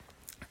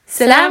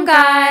Salam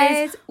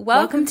guys!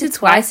 Welcome to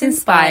Twice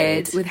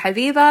Inspired with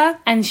Habiba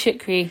and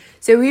Shukri.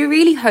 So we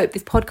really hope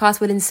this podcast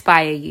will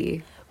inspire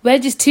you. We're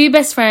just two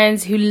best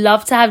friends who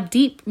love to have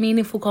deep,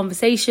 meaningful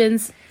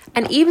conversations.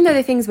 And even though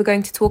the things we're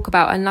going to talk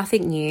about are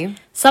nothing new,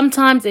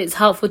 sometimes it's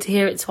helpful to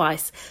hear it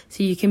twice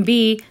so you can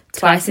be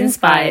twice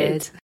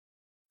inspired.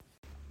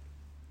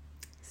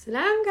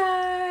 Salam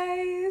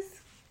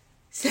guys!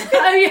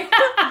 Oh yeah!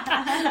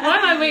 Why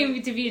am I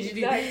waiting to be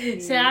introduced? Exactly.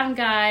 Salam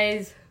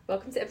guys!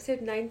 Welcome to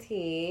episode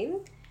 19.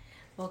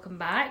 Welcome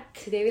back.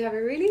 Today we have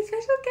a really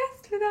special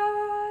guest with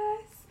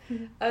us.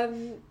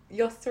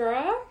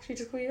 Yosra. Should we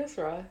just call you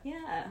Yosra?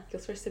 Yeah.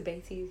 Yosra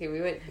Sabeti. Okay, we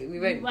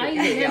won't. Why are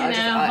you I'll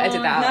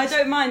edit that out. No, I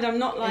don't mind. I'm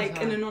not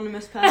like an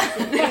anonymous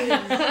person.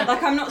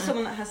 Like I'm not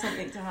someone that has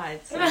something to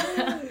hide. So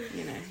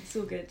it's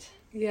all good.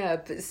 Yeah,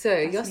 but so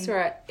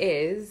Yosra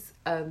is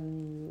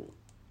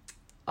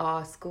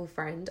our school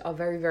friend, our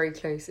very, very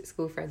close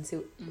school friend.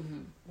 So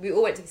we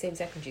all went to the same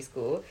secondary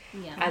school.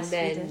 Yeah. And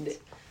then,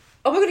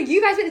 oh my god,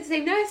 you guys went to the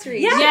same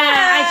nursery. Yeah,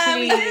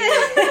 actually.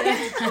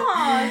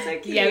 Oh, so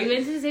cute. Yeah, we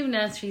went to the same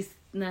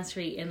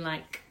nursery in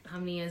like how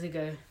many years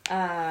ago?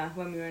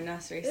 When we were in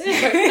nursery. So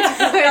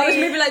that was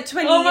maybe like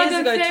 20 years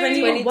ago.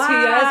 22 years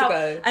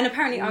ago. And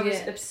apparently I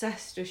was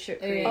obsessed with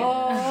Shukri.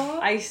 Oh.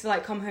 I used to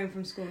like come home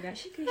from school and go,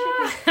 Shukri.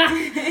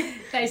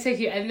 That is so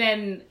cute. And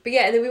then we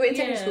went in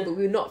secondary school, but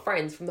we were not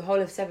friends from the whole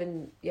of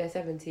year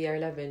 7 to year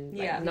 11.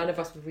 Like, none of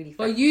us were really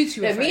friends. Well, you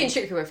two were me and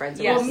Shukri were friends,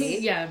 Yes.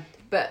 obviously. Yeah.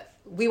 But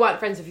we weren't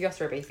friends with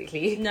Yosra,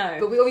 basically. No.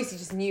 But we obviously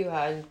just knew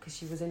her because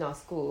she was in our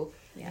school.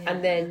 Yeah.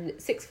 And then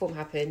sixth form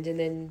happened, and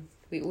then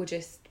we all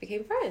just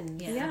became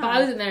friends. Yeah. But I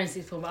wasn't there in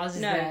sixth form, but I was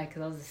just there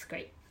because I was just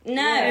great.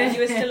 No, you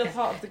were still a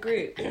part of the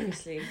group,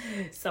 obviously.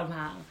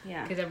 Somehow.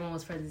 Yeah. Because everyone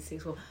was friends in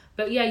sixth form.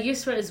 But yeah,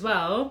 Yusra as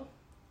well.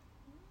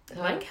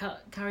 Huh? Like,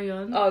 carry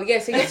on. Oh, yeah,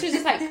 so Yusra's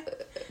just like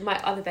my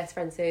other best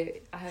friend, so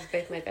I have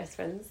both my best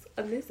friends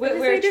on this.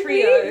 We're a episode,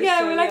 trio. Yeah,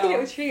 so we're like a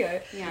little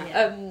trio.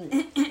 Yeah.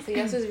 So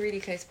Yusra's a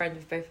really close friend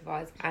of both of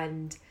ours,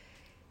 and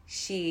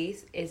she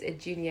is a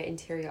junior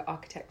interior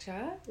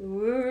architecture.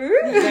 Woo.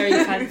 Very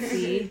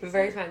fancy.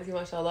 Very fancy,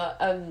 mashallah.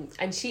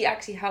 And she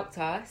actually helped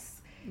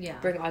us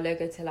bring our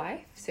logo to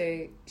life.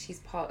 So she's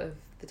part of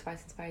the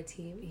Twice Inspired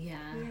team. Yeah.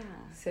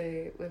 So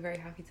we're very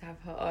happy to have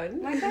her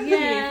on.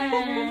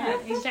 Yeah,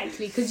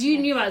 exactly. Because you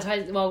knew about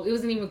Twice. Well, it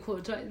wasn't even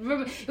called Twice.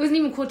 Remember, it wasn't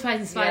even called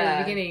Twice Inspired at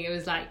the beginning. It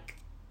was like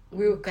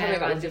we were coming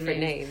up with different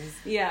names.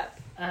 Yeah.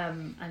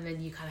 And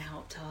then you kind of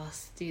helped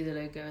us do the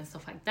logo and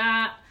stuff like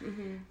that.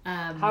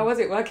 Mm-hmm. How was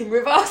it working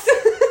with us?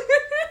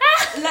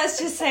 Let's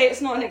just say it's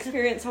not an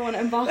experience I want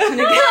to embark on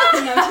again.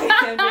 No,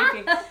 I'm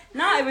joking.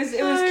 No, it was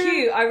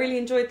cute. I really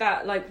enjoyed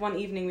that. Like one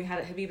evening we had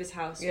at Habiba's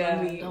house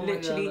when we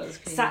literally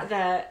sat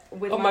there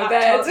with on my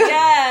bed.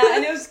 Yeah,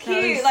 and it was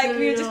cute. Was like so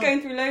we were just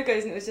going through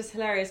logos, and it was just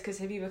hilarious because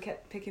Habiba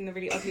kept picking the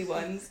really ugly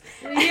ones.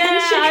 Yeah, and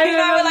Shukri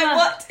and I were like, remember.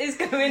 "What is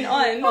going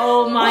on?"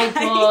 Oh my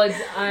god,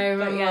 I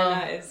remember. But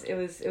yeah,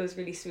 no, it was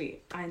really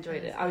sweet. I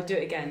enjoyed it. I would do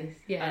it again.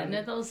 Yeah,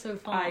 no, that was so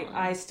fun.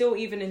 I still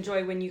even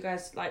enjoy when you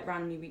guys like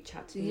randomly reach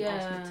out to me and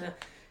ask me to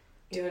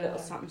do a little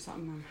something.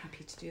 I'm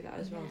happy to do that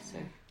as well. So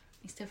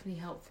it's definitely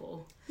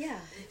helpful. yeah.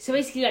 So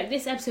basically, like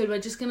this episode, we're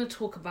just gonna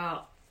talk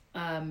about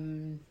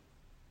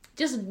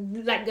just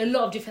like a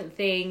lot of different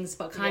things,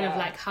 but kind of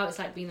like how it's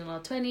like being in our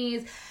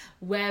 20s,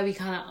 where we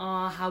kind of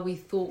are, how we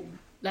thought,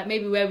 like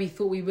maybe where we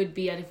thought we would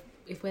be, and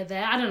if we're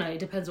there. I don't know. It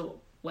depends on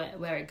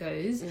where it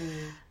goes.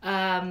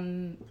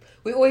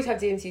 We always have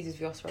DMCs with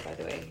Yosra, by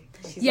the way.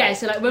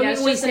 So like when we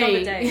always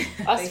say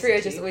us three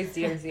are just always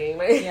DMCing.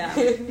 Like.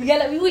 Yeah,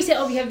 like we always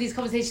say, we have these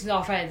conversations with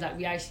our friends, like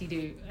we actually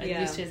do, and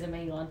Yusra is the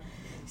main one.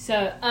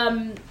 So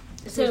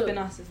It's always been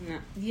us, isn't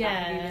it? Yeah.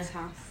 At Habiba's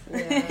house.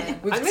 Yeah.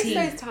 I miss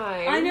those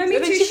times. I know, me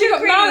But too. then she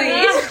got Shukri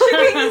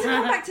married. needs to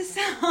come back to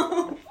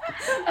South.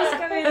 What's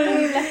going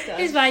on? You left us.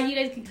 It's fine, you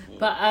guys can.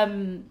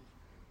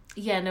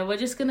 But we're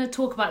just gonna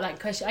talk about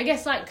like question. I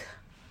guess like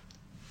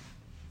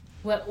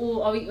we're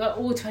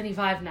all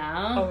 25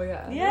 now. Oh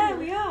yeah. Yeah,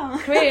 we are.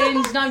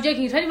 Cringe. No, I'm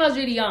joking. 25 is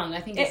really young.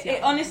 I think it's young.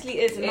 It honestly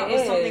is, and It that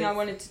was something is. I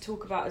wanted to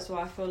talk about as well.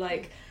 I feel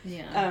like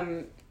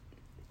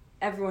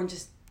everyone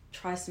just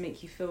tries to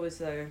make you feel as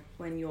though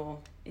when you're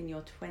in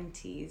your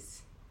 20s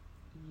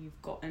you've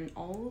gotten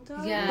older.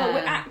 Yeah. But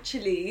we're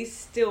actually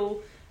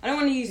still, I don't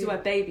want to use the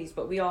word babies,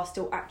 but we are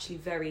still actually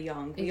very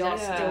young. We are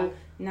still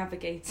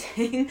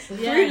navigating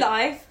through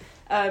life.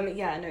 I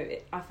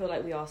feel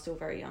like we are still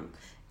very young.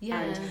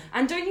 Yeah.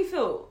 And don't you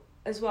feel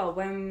as well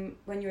when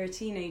you're a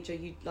teenager,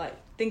 you like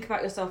think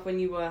about yourself when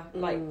you were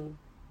like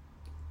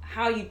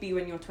how you'd be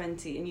when you're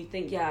 20, and you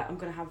think, I'm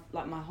gonna have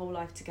like my whole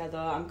life together,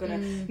 I'm gonna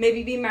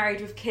maybe be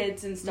married with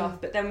kids and stuff,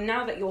 but then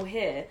now that you're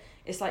here,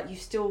 it's like you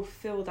still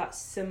feel that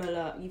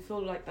similar, you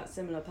feel like that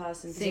similar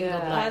person to the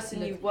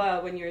person you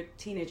were when you're a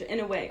teenager, in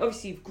a way.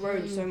 Obviously you've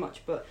grown so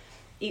much, but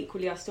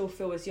equally I still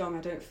feel as young.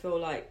 I don't feel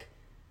like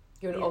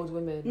You're an old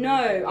woman.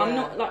 no, I'm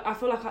not like, I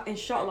feel like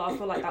inshallah I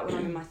feel like that when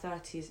I'm in my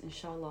 30s,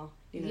 inshallah.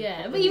 You know,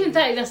 yeah, but even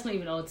 30, that's not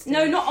even old still.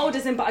 No, not old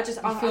as in, but I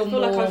feel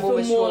like I feel more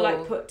mature.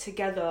 like put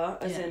together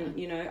as in,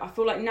 you know, I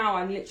feel like now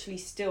I'm literally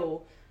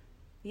still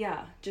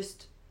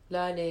just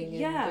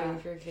learning and going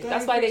through everything.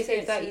 That's why they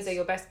say 30s are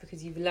your best,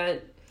 because you've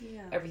learned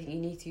everything you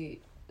need to.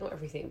 Not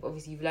everything, but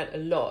obviously you've learned a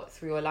lot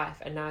through your life,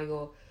 and now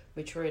you're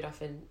mature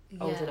enough and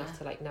old enough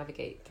to like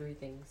navigate through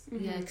things.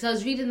 Yeah, because I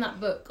was reading that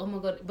book. Oh my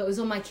god! But it was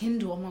on my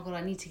Kindle. Oh my god!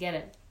 I need to get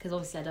it, because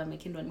obviously I don't have my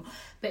Kindle anymore.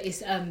 But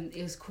it's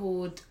it was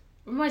called.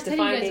 Remember I was telling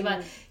you guys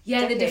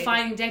about the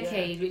defining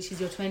decade, which is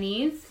your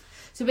 20s.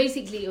 So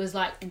basically, it was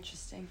like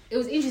interesting. It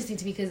was interesting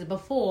to me because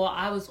before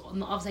I was on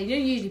the other side. You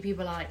know, usually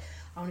people are like,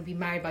 I want to be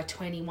married by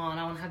 21.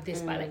 I want to have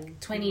this by like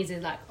 20s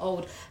is like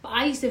old. But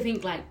I used to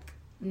think like,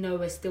 no,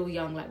 we're still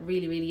young, like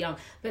really, really young.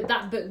 But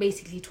that book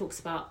basically talks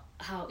about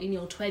how in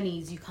your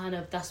 20s you kind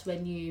of that's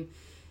when you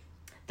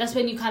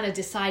kind of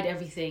decide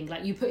everything.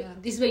 Like you put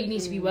this is where you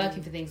need to be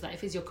working for things. Like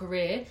if it's your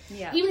career,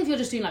 even if you're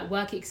just doing like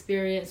work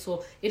experience,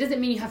 or it doesn't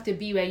mean you have to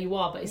be where you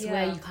are, but it's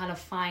where you kind of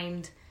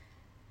find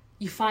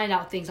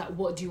out things like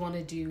what do you want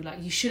to do.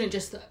 Like you shouldn't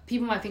just,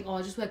 people might think, oh,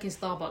 I'll just work in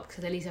Starbucks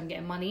because at least I'm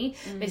getting money.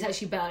 But it's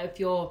actually better if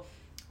you're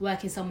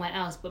working somewhere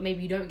else, but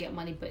maybe you don't get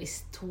money, but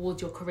it's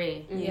towards your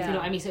career. If you know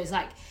what I mean. So it's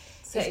like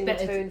setting the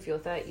tone for your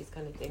 30s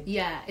kind of thing.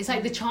 Yeah, it's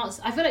like the chance.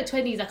 I feel like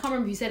 20s, I can't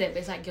remember who said it, but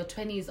it's like your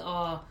 20s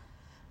are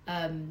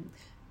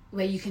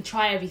where you can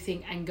try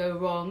everything and go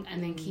wrong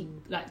and then keep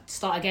like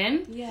start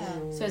again.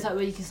 So it's like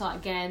where you can start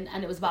again,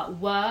 and it was about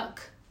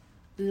work,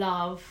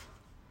 love,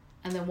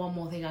 and then one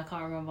more thing I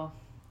can't remember.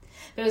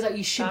 But it was like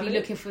you should be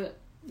looking for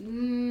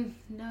no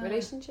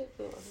relationship.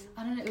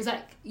 I don't know. It was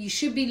like you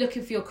should be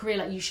looking for your career.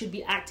 Like you should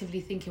be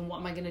actively thinking, what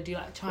am I going to do?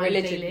 Like try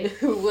religion. Daily.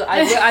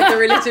 I add the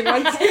religion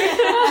one too.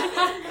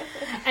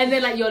 And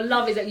then like your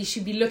love is that you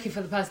should be looking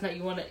for the person that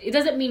you want to. It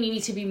doesn't mean you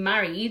need to be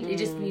married. It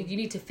just means you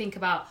need to think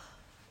about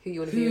who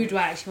you want to be. Who do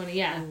I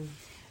actually want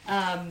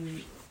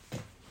to?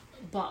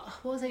 But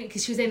what was I?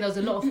 Because she was saying there was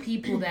a lot of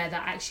people there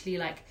that actually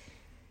like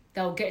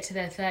they'll get to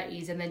their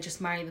 30s and then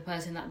just marry the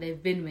person that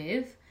they've been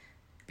with.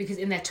 Because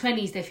in their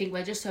 20s they think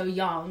we're just so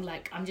young,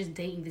 like I'm just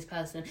dating this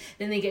person.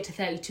 Then they get to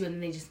 32 and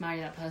then they just marry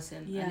that person,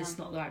 and it's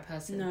not the right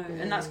person. No,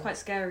 and that's quite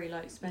scary.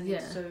 Like spending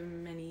so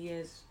many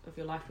years of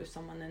your life with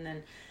someone and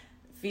then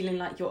feeling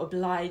like you're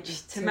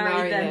obliged to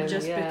marry them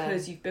just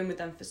because you've been with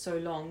them for so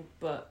long,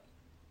 but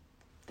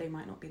they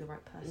might not be the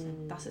right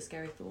person. That's a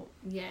scary thought.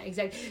 Yeah,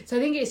 exactly. So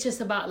I think it's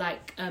just about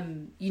like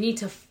you need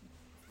to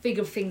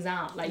figure things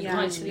out. Like you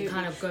can't actually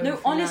kind of go. No,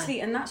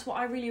 honestly, and that's what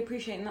I really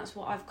appreciate, and that's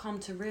what I've come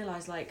to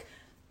realise. Like,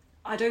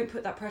 I don't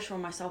put that pressure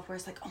on myself where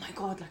it's like, oh my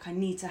god, like I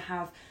need to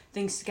have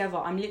things together.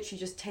 I'm literally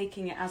just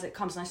taking it as it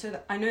comes. And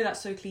I know that's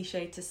so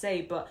cliche to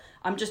say, but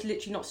I'm just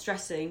literally not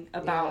stressing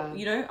about,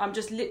 you know, I'm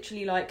just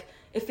literally like,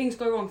 if things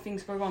go wrong,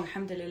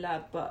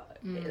 alhamdulillah. But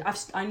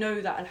I know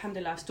that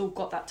alhamdulillah, I've still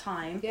got that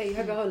time. Yeah, you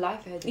have your whole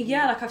life ahead of you.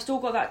 Yeah, like I've still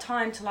got that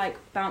time to like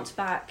bounce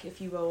back, if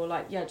you will, or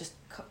like, just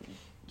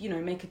you know,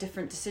 make a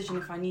different decision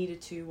if I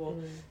needed to, or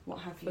what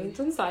have you. Phone's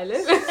on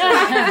silent.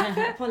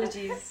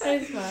 Apologies.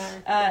 It's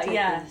fine.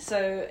 Yeah,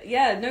 so,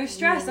 yeah, no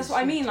stress. That's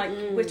what I mean. Like,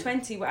 we're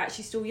 20, we're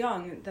actually still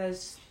young.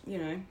 There's, you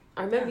know.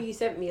 I remember you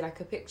sent me, like,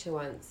 a picture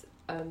once.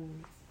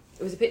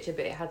 It was a picture,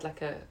 but it had,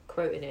 like, a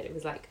quote in it. It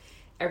was, like,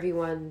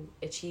 everyone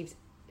achieves...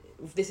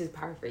 This is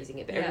paraphrasing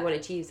it, but everyone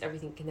achieves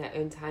everything in their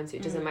own time, so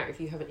it doesn't matter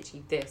if you haven't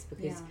achieved this,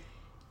 because...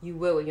 you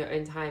will in your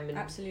own time and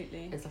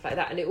absolutely and stuff like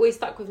that, and it always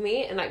stuck with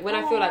me. And like when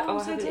I feel like I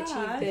haven't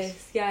achieved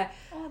this,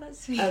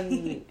 that's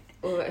sweet.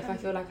 or if I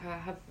feel like I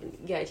have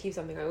achieved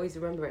something, I always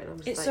remember it, and I'm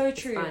just it's like, so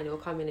it's true. fine, it'll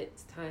come in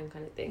its time,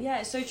 kind of thing. Yeah,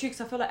 it's so true,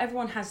 because I feel like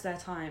everyone has their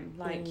time.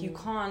 Like you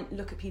can't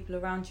look at people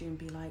around you and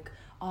be like,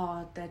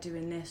 oh, they're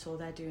doing this or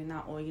they're doing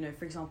that, or you know,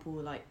 for example,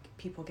 like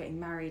people getting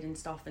married and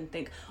stuff, and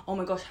think, oh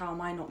my gosh, how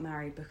am I not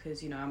married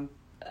because, you know,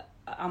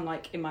 I'm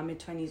like in my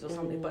mid-20s or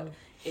something. But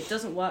it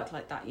doesn't work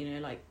like that, you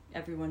know. Like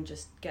everyone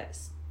just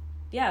gets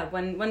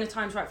when the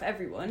time's right for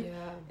everyone,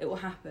 it will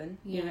happen.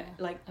 You know,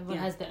 like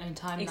everyone has their own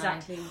timeline.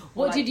 Exactly.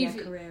 What like did you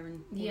career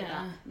and all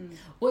that.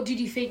 What did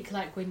you think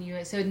like when you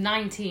were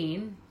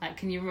 19? Like,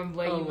 can you remember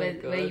where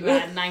you were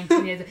at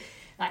 19 years,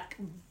 like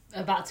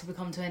about to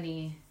become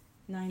 20?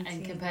 19.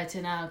 And compared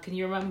to now, can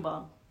you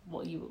remember?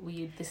 What were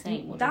you the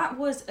same? That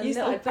was a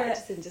little bit.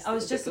 I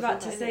was just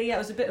about to say, it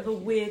was a bit of a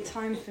weird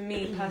time for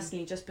me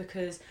personally, just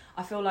because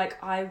I feel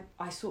like I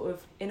sort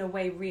of in a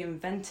way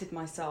reinvented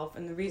myself,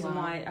 and the reason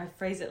why I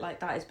phrase it like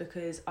that is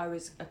because I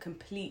was a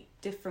complete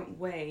different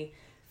way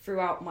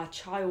throughout my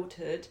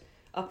childhood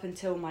up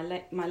until my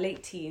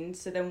late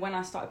teens. So then when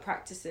I started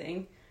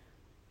practicing,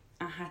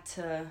 I had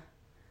to,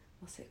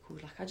 what's it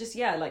called? Like I just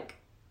I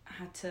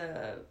had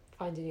to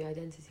find a new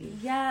identity.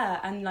 Yeah,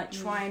 and like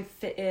try and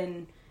fit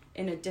in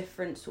a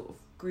different sort of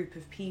group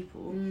of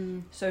people.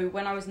 So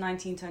when I was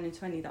 19 turning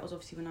 20, that was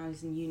obviously when I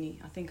was in uni.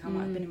 I think I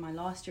might have been in my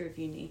last year of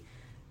uni,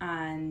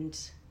 and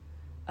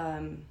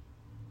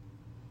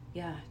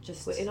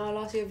just in our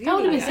last year of uni. That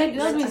would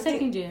have been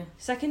second year.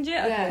 Second year?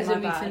 Okay,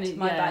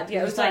 my bad.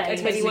 Yeah, it was like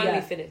 21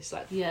 we finished.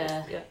 Like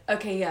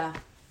Okay, yeah.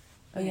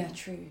 Oh yeah,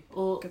 true.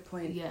 Or, good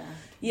point. Yeah.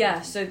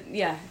 Yeah. So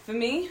for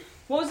me,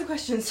 what was the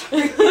question?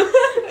 Sorry.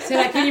 So So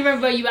like, can you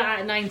remember you were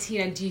at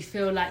 19 and do you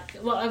feel like,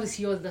 well,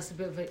 obviously yours, that's a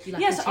bit of a, like,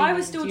 yes, I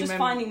was still do you just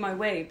remember? finding my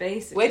way,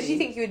 basically. Where did you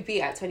think you would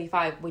be at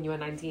 25 when you were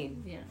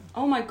 19? Yeah.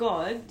 Oh my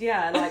god,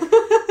 yeah, like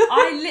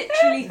I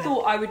literally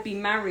thought I would be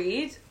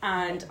married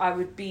and I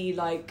would be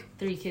like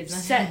 3 kids.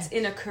 set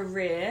in a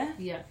career.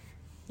 Yeah.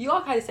 You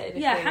are kind of set in a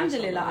Yeah, career,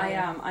 alhamdulillah,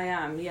 mashallah. I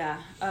am, yeah.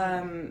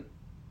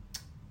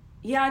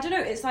 Yeah, I don't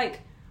know, it's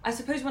like, I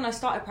suppose when I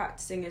started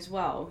practicing as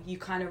well, you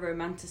kind of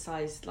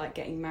romanticize like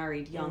getting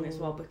married young as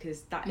well,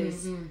 because that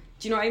is, do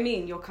you know what I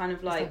mean? You're kind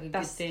of like, a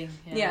that's good thing.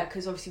 yeah,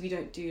 because obviously we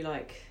don't do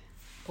like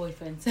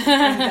Boyfriends.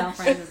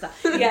 girlfriends and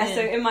stuff. Yeah,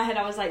 so in my head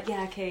I was like,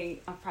 yeah,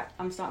 okay,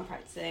 I'm starting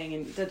practicing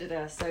and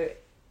da-da-da. So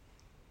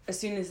as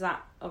soon as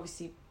that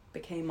obviously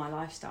became my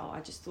lifestyle,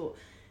 I just thought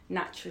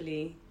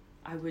naturally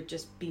I would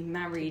just be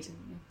married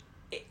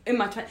in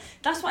my 20s.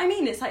 That's what I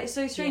mean. It's like, it's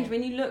so strange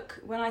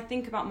when I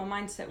think about my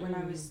mindset when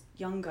I was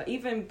younger,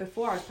 even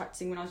before I was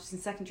practicing, when I was in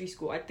secondary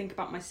school, I'd think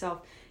about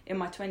myself in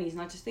my 20s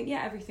and I just think,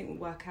 yeah, everything will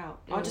work out.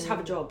 I'll just have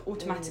a job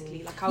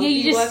automatically. Like I'll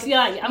you be just working.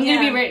 I'm gonna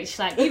be rich.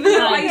 Like, Even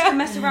though I used to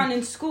mess around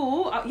in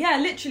school,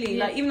 literally,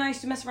 like even though I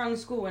used to mess around in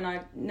school and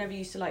I never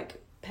used to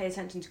like pay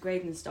attention to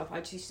grades and stuff, I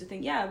just used to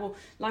think, yeah, well,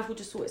 life will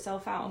just sort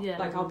itself out. Yeah.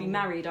 Like I'll be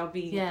married, I'll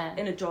be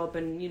in a job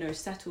and, you know,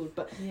 settled.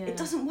 But it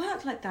doesn't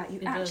work like that.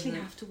 You actually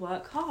have to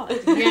work hard.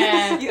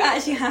 Yeah. You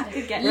actually have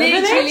to get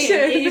literally,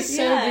 it is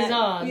so Yeah.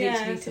 bizarre. Yeah,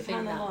 Literally to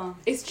think that. subhanallah.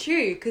 It's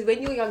true, because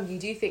when you're young, you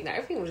do think that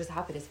everything will just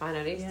happen, it's fine,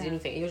 I don't need to do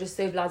anything. You're just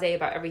so blasé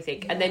about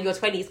everything. And then your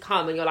 20s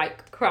come and you're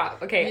like, crap,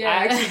 okay,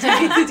 I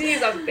actually need to do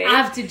something. I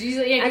have to do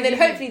something. Yeah, and then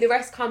hopefully the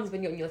rest comes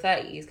when you're in your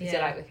 30s, because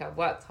you're like, okay, I've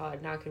worked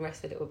hard, now I can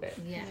rest a little bit.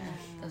 Yeah,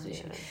 that's what you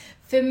should.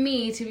 For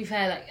me, to be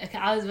fair, like,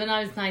 okay, when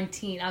I was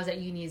 19, I was at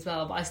uni as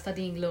well, but I was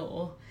studying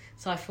law,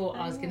 so I thought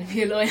I was going to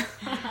be a lawyer.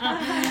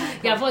 I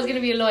thought I was going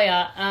to be a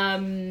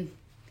lawyer.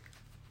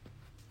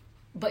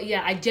 But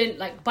yeah,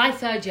 by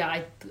third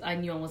year, I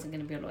knew I wasn't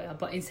going to be a lawyer,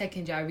 but in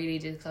second year, I really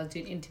did, because I was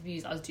doing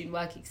interviews, I was doing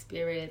work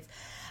experience.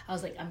 I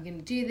was like, I'm going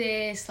to do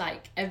this,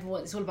 like,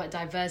 it's all about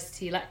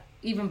diversity, like,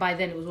 even by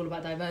then it was all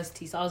about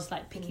diversity, so I was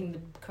like picking the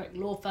correct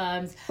law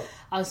firms,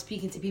 I was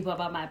speaking to people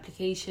about my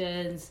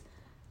applications.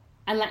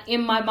 And like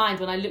in my mind,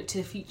 when I looked to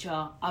the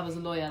future, I was a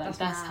lawyer. Like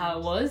that's how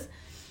it was.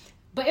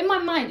 But in my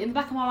mind, in the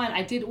back of my mind,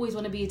 I did always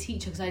want to be a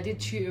teacher, because I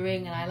did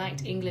tutoring and I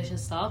liked English and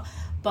stuff.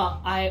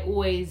 But I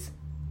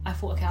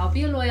thought, okay, I'll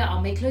be a lawyer,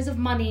 I'll make loads of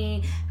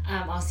money,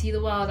 I'll see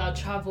the world, I'll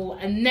travel,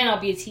 and then I'll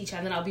be a teacher,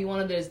 and then I'll be one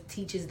of those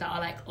teachers that are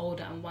like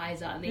older and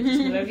wiser and they just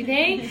know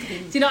everything.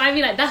 Do you know what I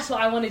mean? Like that's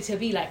what I wanted to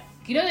be. Like,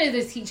 you know,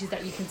 those teachers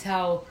that you can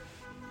tell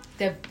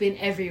they've been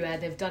everywhere,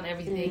 they've done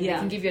everything, they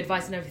can give you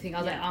advice and everything. I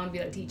was like, I want to be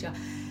that teacher.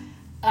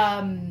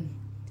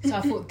 So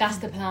I thought that's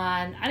the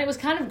plan, and it was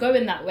kind of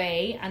going that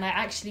way, and I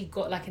actually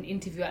got like an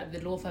interview at the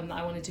law firm that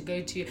I wanted to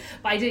go to,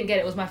 but I didn't get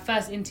it. It was my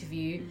first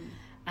interview,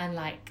 and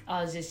like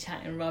I was just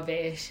chatting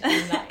rubbish,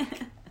 and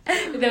like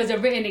there was a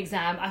written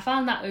exam. I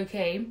found that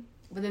okay,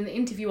 but then the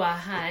interview I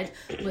had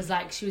was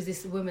like, she was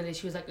this woman and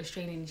she was like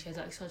Australian, and she had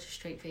like such a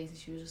straight face, and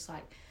she was just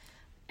like,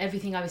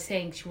 everything I was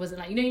saying, she wasn't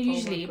like, you know,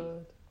 usually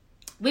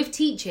with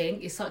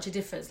teaching, it's such a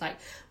difference. Like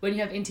when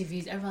you have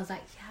interviews, everyone's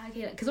like, yeah, I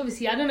get it. Because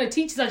obviously, I don't know,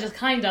 teachers are just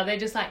they're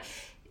just like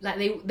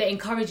they're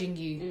encouraging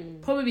you.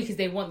 Probably because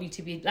they want you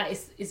to be, like,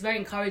 it's very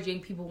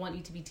encouraging. People want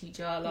you to be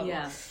teacher, blah,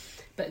 blah.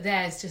 But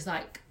it's just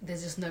like,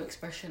 there's just no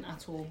expression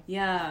at all.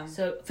 Yeah.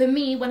 So for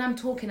me, when I'm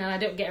talking and I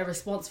don't get a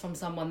response from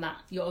someone that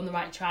you're on the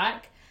right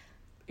track,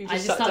 I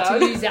just start to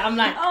lose it. I'm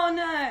like, oh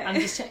no. I'm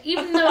just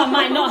even though I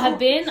might not have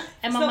been,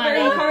 it's not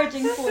very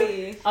encouraging for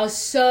you. I was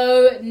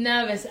so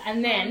nervous,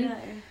 and then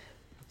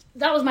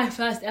that was my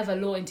first ever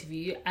law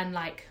interview, and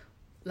like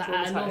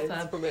at a law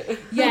firm.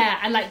 Yeah,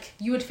 and like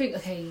you would think,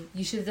 okay,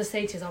 you should just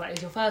say to yourself, like,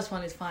 it's your first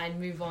one, it's fine,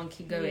 move on,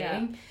 keep going.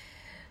 Yeah.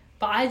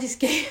 But I just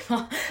gave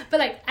up. But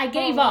like I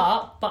gave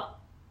up, but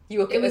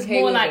it was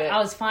more like I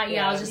was fine.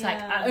 Yeah, I was just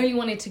like, I only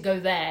wanted to go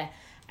there.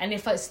 And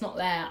if it's not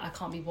there, I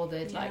can't be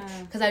bothered. Like,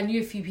 because I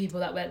knew a few people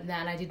that went there,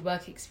 and I did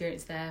work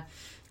experience there.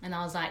 And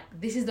I was like,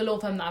 this is the law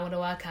firm that I want to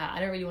work at. I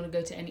don't really want to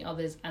go to any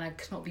others, and I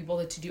could not be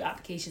bothered to do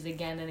applications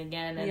again and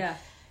again.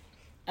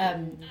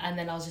 And and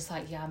then I was just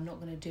like, yeah, I'm not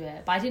going to do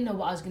it. But I didn't know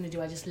what I was going to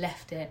do. I just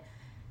left it.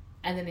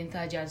 And then in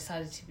third year, I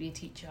decided to be a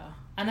teacher.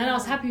 And then I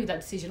was happy with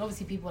that decision.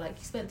 Obviously, people were like,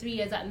 you spent 3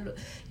 years at,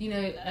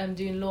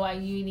 doing law at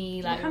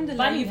uni. Like,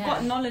 alhamdulillah, you've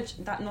got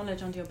that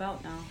knowledge under your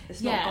belt now.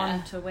 It's not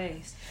gone to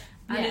waste.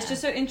 And it's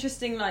just so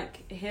interesting,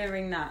 like,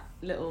 hearing that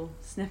little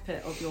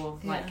snippet of your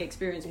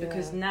experience,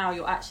 because now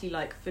you're actually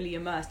like fully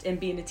immersed in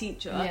being a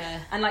teacher,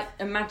 and like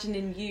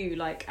imagining you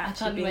like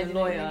actually being a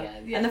lawyer,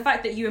 and the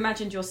fact that you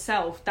imagined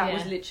yourself, that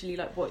was literally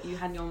like what you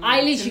had in your mind.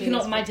 I literally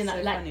cannot imagine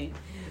that. Like,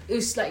 it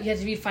was like you had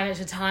to read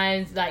Financial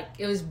Times. Like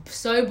it was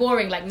so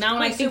boring. Like now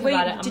when I think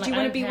about it, I'm did like, you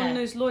want to be care. one of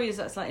those lawyers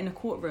that's like in a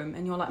courtroom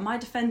and you're like, my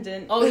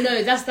defendant? Oh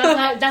no, that's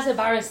a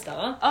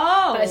barrister.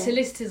 Oh, but a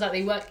solicitor's like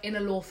they work in a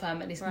law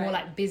firm and it's Right. more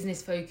like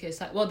business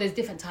focused. Like, well, there's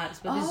different types,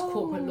 but this is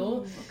corporate law.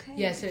 Okay.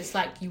 Yeah, so it's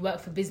like you work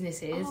for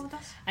businesses,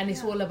 and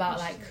it's all about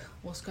like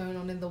what's going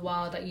on in the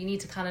world. Like you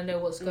need to kind of know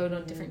what's going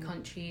on in different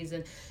countries,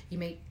 and you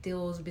make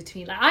deals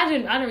between. Like I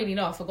don't really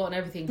know. I've forgotten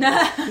everything.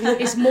 But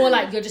it's more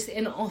like you're just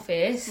in an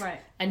office,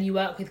 Right. and you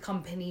work with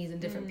companies and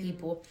different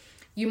people.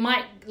 You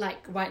might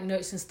like write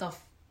notes and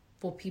stuff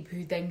for people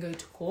who then go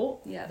to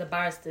court. Yeah. The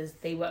barristers,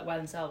 they work by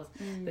themselves,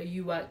 but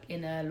you work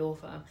in a law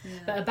firm. Yeah.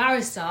 But a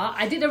barrister,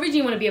 I did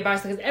originally want to be a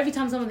barrister because every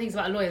time someone thinks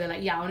about a lawyer, they're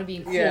like, yeah, I want to be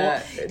in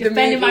court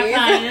defending my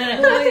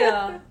client.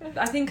 Lawyer.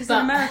 I think because in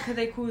America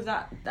they call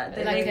that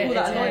they call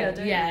that a lawyer,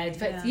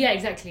 don't they? Yeah,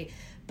 exactly.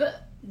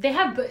 But they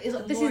have, but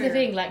this is the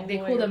thing, like they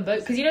call them both,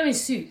 because you know in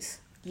suits,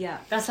 Yeah.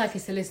 that's like a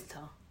solicitor.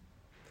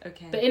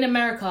 Okay. But in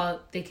America,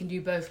 they can do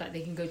both, like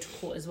they can go to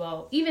court as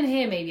well. Even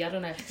here, maybe, I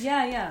don't know.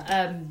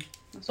 Yeah.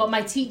 But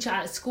my teacher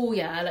at school,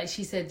 like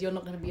she said, you're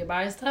not going to be a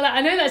barrister. Like,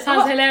 I know that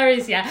sounds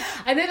hilarious,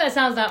 I know that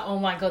sounds like, oh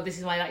my God, this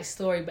is my like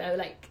story. But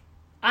like,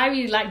 I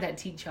really liked that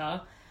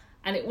teacher.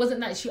 And it wasn't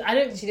that I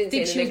don't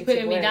think she was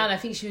putting me down. I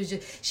think she was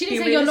just, she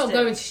didn't say you're not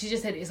going to, she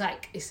just said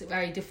it's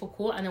very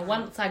difficult. And then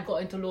once I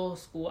got into law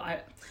school,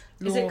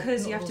 is it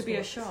because you have to be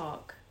a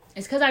shark?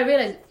 It's because I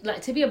realised,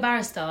 like, to be a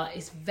barrister,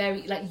 it's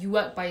very, like, you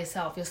work by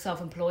yourself. You're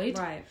self-employed.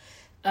 Right.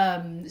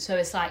 So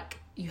it's like,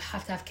 you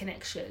have to have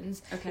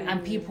connections. Okay.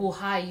 And people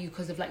hire you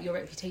because of, like, your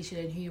reputation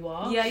and who you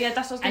are. Yeah,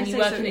 that's what I was going to say.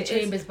 And you work in the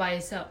chambers by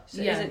yourself.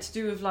 So is it to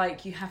do with,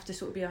 like, you have to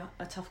sort of be a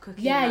tough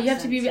cookie? Yeah, you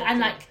have to be, and,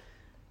 like,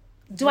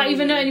 do I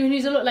even know anyone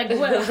who's a lot, like,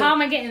 how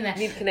am I getting there?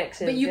 Need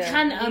connections. But you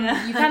can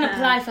you can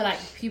apply for, like,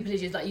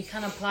 pupilages. Like, you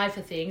can apply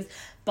for things,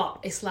 but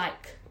it's,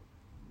 like,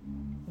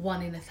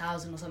 1 in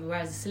 1,000 or something,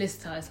 whereas a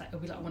solicitor, it's like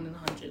it'll be like 1 in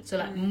 100. So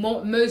like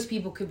most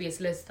people could be a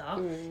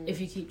solicitor if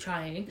you keep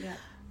trying. Yeah.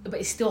 But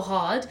it's still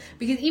hard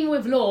because even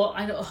with law,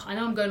 I know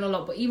I'm going a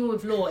lot, but even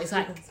with law, it's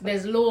like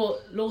there's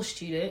law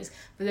students,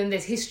 but then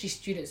there's history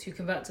students who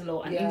convert to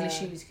law and English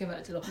students who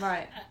convert to law.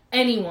 Right.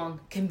 Anyone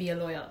can be a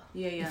lawyer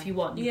if you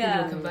want. You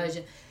can do a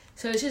conversion.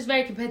 So it's just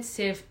very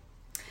competitive.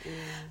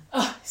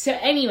 So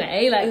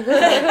anyway, like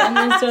I'm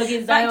then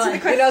talking back to the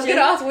question. I was going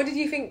to ask, what did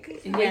you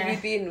think when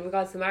you'd be in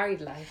regards to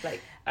married life,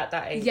 like at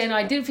that age? Yeah, no,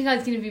 I didn't think I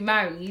was going to be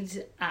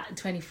married at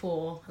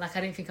 24. Like,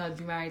 I didn't think I would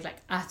be married like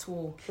at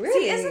all.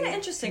 Really? See, isn't it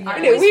interesting?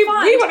 Yeah. We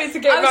wanted to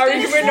get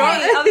married. We're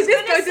not. I was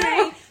going to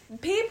say,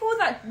 people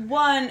that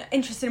weren't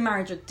interested in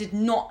marriage or did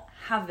not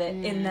have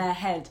it in their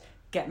head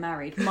get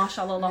married.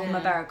 Mashallah,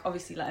 Allahumma barak,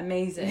 obviously, like,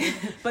 amazing.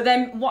 But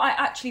then what I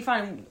actually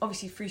find,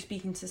 obviously through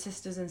speaking to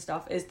sisters and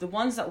stuff, is the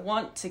ones that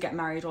want to get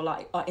married or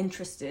like are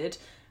interested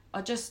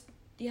are just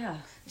do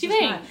you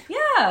think? Mad.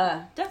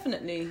 Yeah,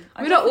 definitely.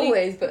 We're not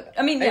always, but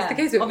I mean, it's the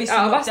case with obviously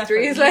out of us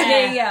three. Is like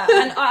yeah.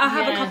 And I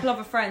have a couple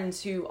other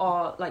friends who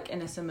are like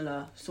in a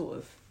similar sort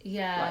of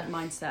like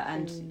mindset,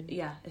 and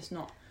it's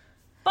not.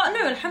 But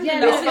no,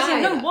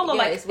 alhamdulillah, wallah,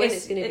 like it's when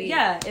it's going to be.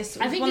 Yeah, it's.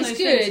 I think it's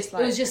good.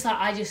 It was just like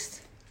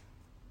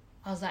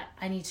I was like,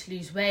 I need to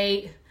lose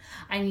weight.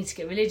 I need to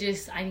get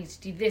religious. I need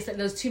to do this. Like,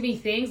 there was too many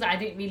things that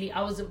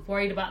I wasn't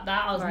worried about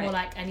that. I was more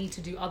like, I need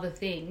to do other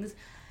things.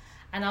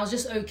 And I was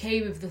just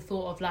okay with the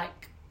thought of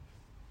like,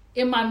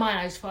 in my mind,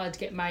 I just thought I'd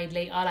get married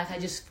later. Like, I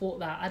just thought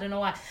that. I don't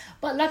know why.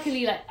 But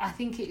luckily, like, I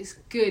think it's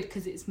good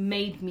because it's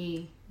made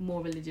me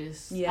more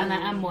religious. Yeah. And I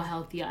am more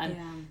healthier.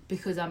 And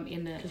because I'm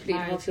in a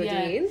marriage.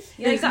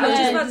 Yeah, exactly. I was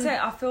just about to say,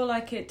 I feel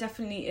like it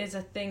definitely is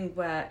a thing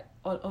where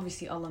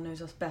obviously Allah knows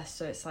us best,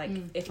 so it's like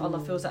if Allah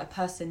feels that a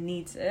person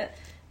needs it,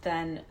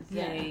 then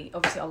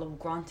obviously Allah will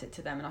grant it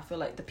to them. And I feel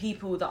like the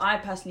people that I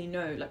personally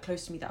know, like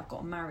close to me, that have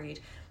gotten married,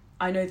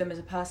 I know them as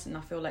a person.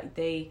 I feel like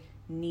they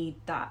need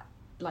that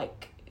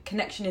like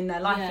connection in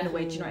their life in a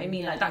way. Do you know what I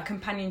mean? Like that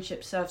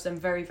companionship serves them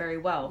very, very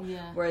well.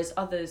 Whereas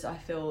others, I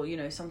feel,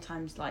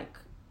 sometimes like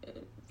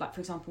for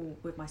example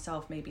with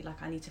myself, maybe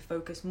like I need to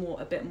focus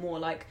a bit more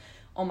like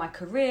on my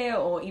career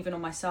or even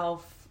on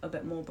myself a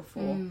bit more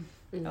before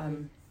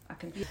I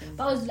can.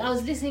 But I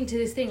was listening to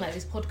this thing, like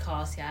this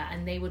podcast,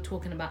 and they were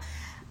talking about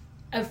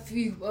a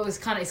few. It's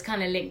kind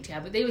of linked,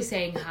 but they were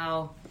saying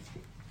how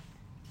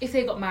if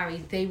they got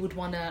married, they would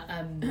want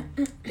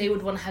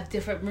to have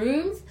different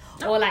rooms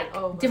or like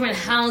different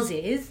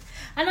houses,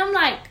 and I'm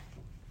like,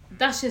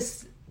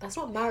 that's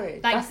not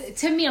marriage. Like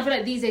to me, I feel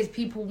like these days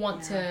people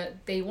want to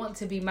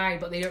be married,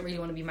 but they don't really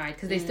want to be married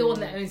because they still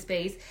want their own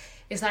space.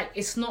 It's like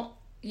it's not.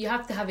 You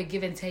have to have a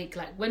give and take.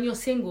 Like when you're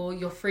single,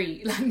 you're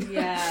free. Like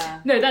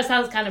no, that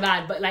sounds kind of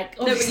bad, but like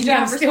obviously you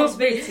have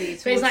responsibility.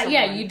 So it's like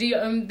you do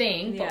your own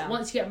thing, but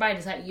once you get married,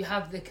 it's like you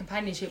have the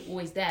companionship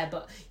always there,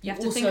 but you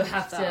have also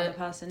have to. The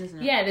person, isn't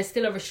it? Yeah, there's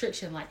still a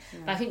restriction. Like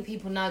but I think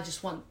people now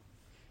just want.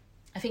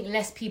 I think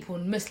less people,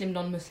 Muslim,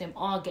 non-Muslim,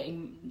 are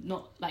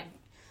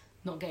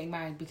not getting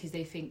married because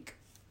they think.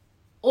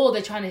 Or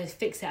they're trying to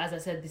fix it, as I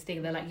said, this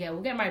thing. They're like, we'll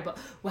get married, but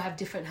we'll have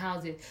different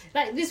houses.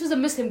 Like this was a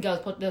Muslim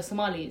girl's the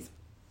Somalis.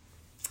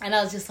 And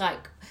I was just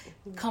like,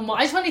 come on.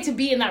 I just wanted to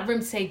be in that room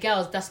to say,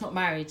 girls, that's not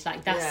marriage.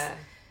 Like, that's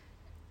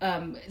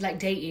like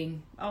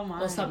dating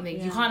or something.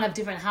 You can't have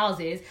different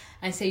houses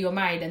and say you're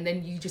married and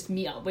then you just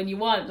meet up when you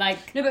want.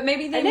 Like, no, but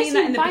maybe they unless mean that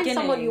you in the find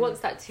beginning. someone who wants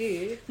that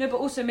too. No, but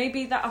also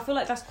maybe that, I feel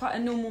like that's quite a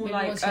normal Maybe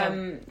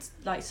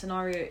like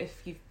scenario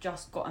if you've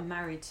just gotten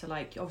married to,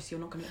 like, obviously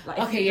you're not gonna, like,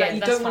 okay, if you, like, you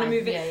that's don't want to fine.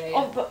 move it. Yeah.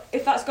 Oh, but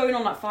if that's going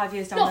on like 5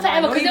 years down Not the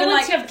line, forever, or because then even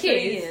once like you have 3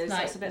 kids, years, like,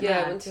 that's a bit Yeah,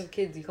 mad. once you have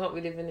kids, you can't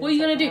be living in What are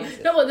you gonna do? separate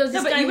houses. No, what, there was No,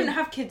 this but guy you who- wouldn't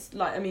have kids,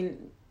 like, I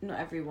mean, not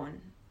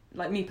everyone.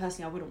 Like, me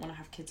personally, I wouldn't want to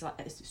have kids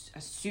like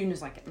as soon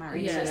as I get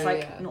married. Yeah. So it's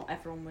like not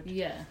everyone would.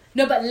 Yeah.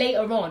 No, but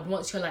later on,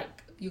 once you're like,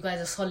 you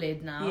guys are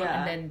solid now, Yeah.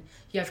 and then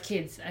you have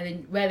kids, and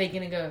then where are they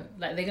gonna go?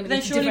 Like, they're gonna But go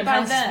then to surely different by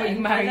houses before you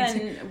then,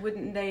 married.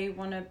 wouldn't they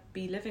want to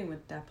be living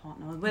with their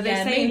partner? Were Yeah, they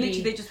saying maybe.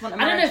 literally they just want a I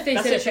don't know marriage? if they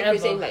That's said it what she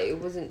was saying, forever. like, it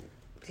wasn't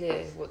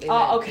clear what they Oh,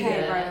 meant. okay,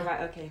 Yeah.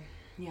 right, okay.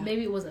 Yeah.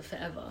 Maybe it wasn't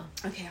forever.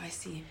 Okay, I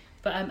see.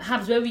 But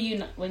Habs, where were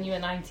you when you were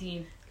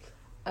 19?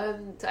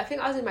 So I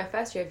think I was in my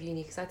first year of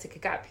uni because I took a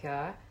gap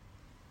year,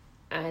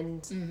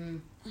 and Mm-hmm.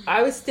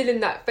 I was still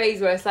in that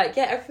phase where it's like,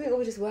 yeah, everything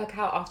will just work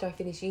out after I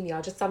finish uni.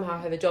 I'll just somehow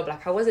have a job.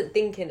 Like, I wasn't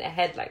thinking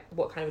ahead, like,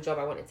 what kind of job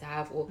I wanted to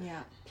have or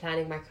Yeah.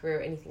 planning my career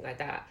or anything like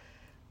that.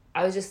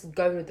 I was just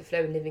going with the flow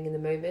and living in the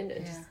moment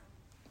and Yeah. just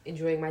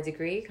enjoying my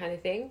degree kind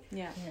of thing.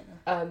 Yeah.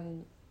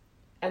 And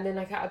then,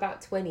 like, at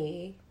about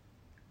 20...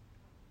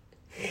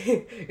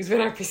 it was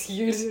when I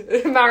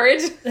pursued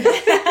marriage.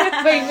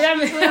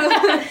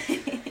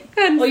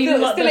 And Or you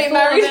got still ain't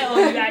before married. it, or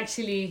you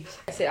actually...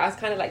 So I was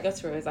kind of like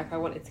Yotsura, was like, I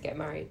wanted to get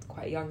married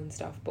quite young and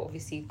stuff, but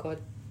obviously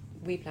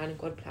we plan and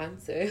God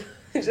plans, so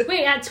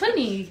Wait, at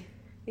 20?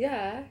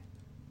 yeah.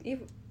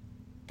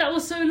 That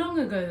was so long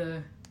ago,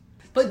 though.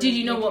 But did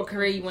you know what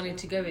career you wanted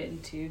to go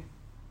into?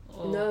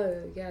 Or...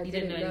 No, yeah, I You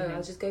didn't didn't know know. anything? I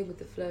was just going with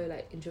the flow,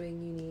 like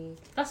enjoying uni.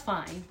 That's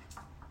fine.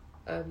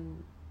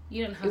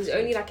 You don't have It was to.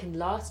 only like in the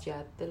last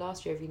year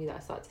of uni that I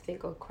started to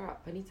think, oh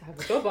crap, I need to have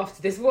a job after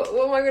this. What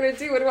am I gonna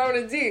do? What do I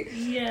want to do?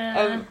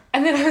 Yeah.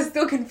 And then I was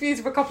still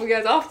confused for a couple of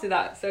years after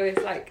that. So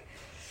it's like,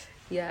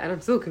 yeah, and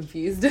I'm still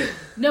confused.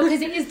 No,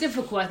 because it is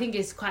difficult. I think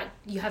it's quite...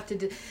 You have to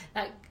do...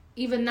 Like,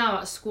 even now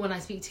at school when I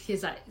speak to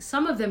kids, like,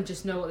 some of them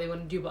just know what they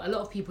want to do, but a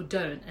lot of people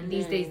don't. And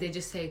these days they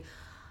just say,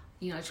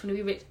 you know, I just want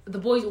to be rich. The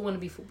boys all want to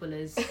be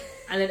footballers.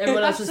 And then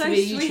everyone else wants to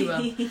be a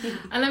YouTuber.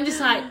 And I'm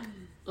just like...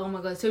 Oh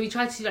my god! So we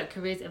try to do like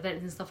careers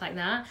events and stuff like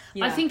that.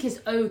 Yeah. I think it's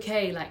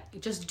okay.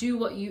 Like, just do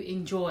what you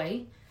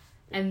enjoy,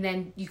 and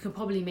then you can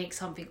probably make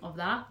something of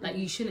that. Like,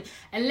 you shouldn't,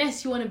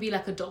 unless you want to be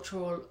like a doctor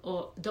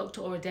or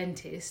a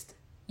dentist.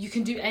 You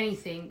can do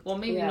anything, or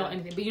maybe not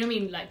anything, but you know what I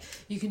mean. Like,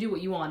 you can do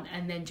what you want,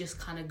 and then just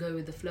kind of go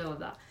with the flow of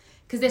that.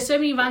 Because there's so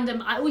many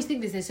random. I always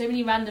think there's so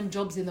many random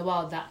jobs in the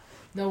world that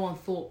no one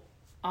thought,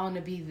 I want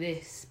to be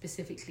this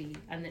specifically,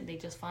 and then they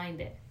just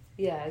find it.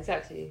 Yeah,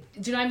 exactly.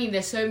 Do you know what I mean?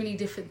 There's so many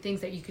different things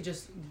that you could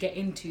just get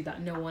into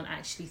that no one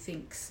actually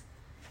thinks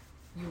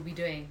you'll be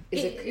doing.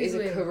 Is a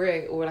weird.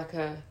 career or like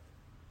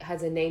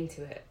has a name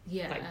to it.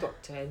 Yeah. Like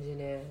doctor,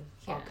 engineer,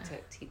 Yeah.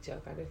 architect, teacher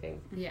kind of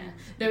thing. Yeah.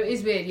 No, it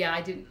is weird. Yeah,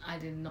 I did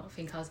not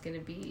think I was gonna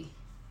be.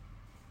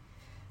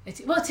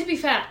 Well, to be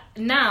fair,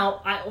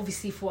 now I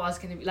obviously thought I was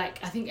gonna be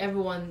like. I think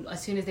everyone, as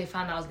soon as they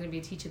found out I was gonna be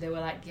a teacher, they were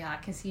like, "Yeah, I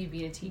can see you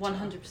being a teacher."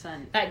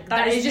 100%. Like,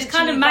 That it is just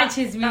kind of literally-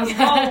 matches me.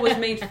 That role was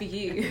made for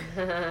you.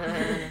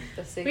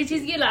 That's so Which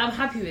cute. is good. Like, I'm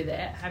happy with it.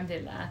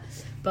 Alhamdulillah.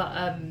 But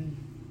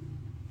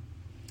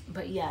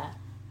yeah.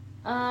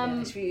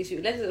 Yeah,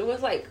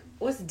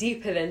 what's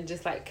deeper than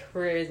just like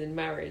careers and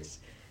marriage?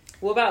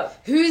 What about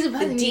Who's the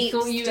person you deep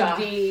thought you stuff?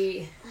 would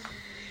be?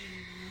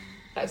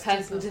 like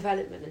personal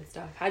development and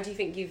stuff? How do you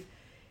think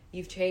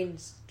you've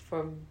changed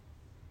from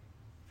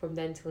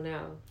then till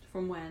now?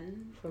 From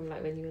when? From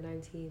like when you were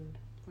 19?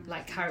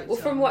 Like character. Or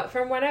from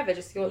whenever,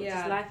 just your Yeah.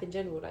 just life in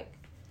general, like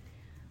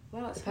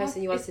Well, the it's person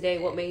hard- you are it's- today,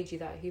 what made you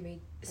that? Who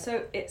made that?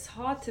 So it's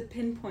hard to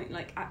pinpoint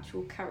like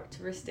actual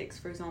characteristics,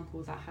 for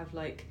example, that have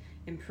like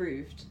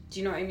improved. Do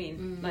you know what I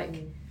mean? Like,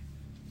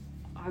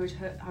 I would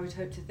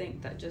hope to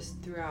think that just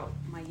throughout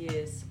my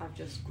years, I've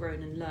just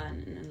grown and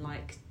learned and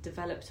like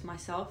developed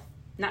myself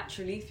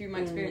naturally through my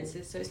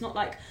experiences. So it's not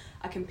like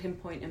I can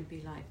pinpoint and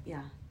be like,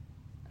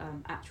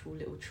 actual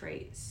little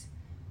traits.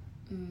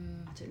 I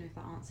don't know if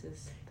that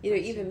answers. the You know,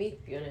 question. even me, to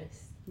be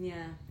honest.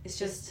 Yeah, it's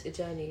just a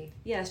journey.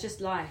 yeah, it's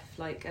just life.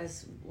 Like,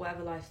 as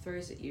whatever life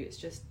throws at you, it's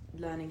just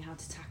learning how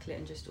to tackle it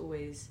and just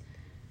always,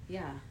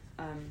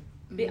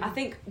 I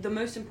think the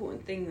most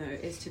important thing though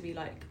is to be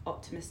like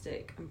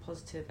optimistic and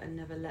positive and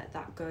never let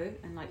that go,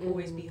 and like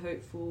always be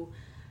hopeful,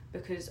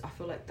 because I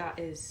feel like that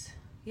is,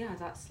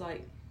 that's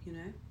like, you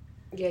know.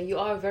 Yeah, you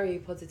are very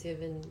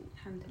positive and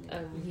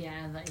Alhamdulillah.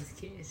 Yeah, that is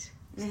good.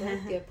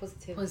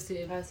 positive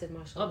Positive. person,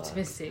 mashallah.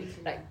 Optimistic.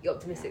 Like, you're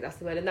optimistic, that's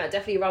the word, and that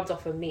definitely rubs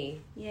off on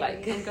me. Yeah,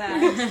 like, I'm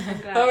glad.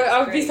 I'm glad. I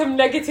would be That's some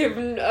negative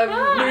Louise I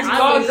was-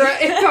 Margaret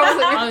if I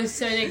wasn't. I was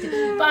so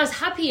negative, but I was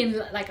happy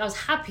I was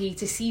happy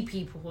to see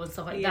people and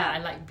stuff like that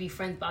and like be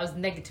friends. But I was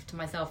negative to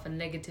myself and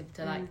negative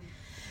to like.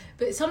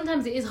 But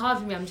sometimes it is hard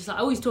for me. I'm just like,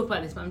 I always talk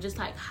about this, but I'm just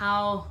like,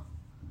 how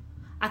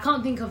I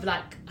can't think of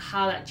like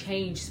how that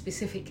changed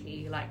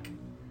specifically, like,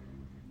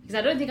 because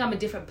I don't think I'm a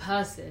different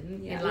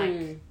person in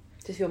like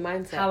just your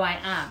mindset, how I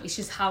am. It's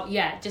just how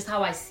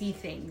I see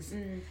things.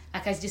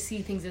 Like I just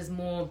see things as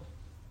more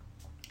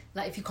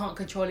like, if you can't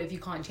control it, if you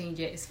can't change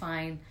it, it's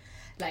fine.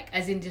 Like,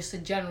 as in just a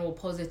general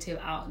positive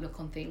outlook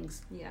on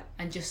things. Yeah.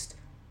 And just,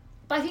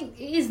 but I think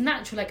it is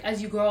natural. Like,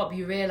 as you grow up,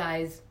 you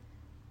realise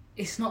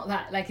it's not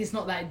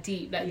that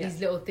deep. Like, these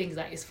little things,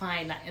 like, it's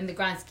fine. Like, in the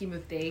grand scheme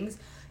of things,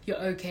 you're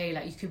okay.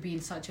 Like, you could be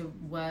in such a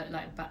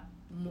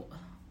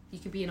you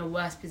could be in a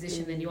worse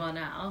position than you are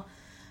now.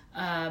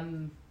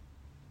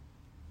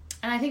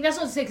 And I think that's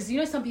not to say, because, you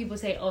know, some people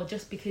say, oh,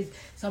 just because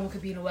someone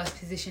could be in a worse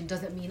position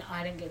doesn't mean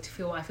I don't get to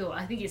feel what I feel.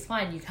 I think it's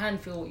fine. You can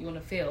feel what you want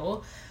to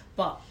feel,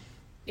 but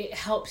it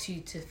helps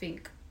you to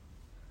think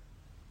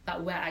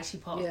that we're actually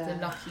part of the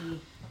lucky.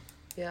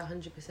 Yeah,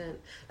 100%.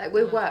 Like,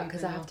 with work,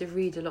 because I have to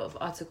read a lot of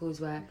articles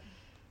where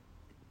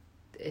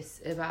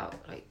it's about,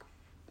 like,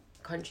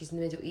 countries in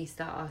the Middle East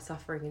that are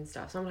suffering and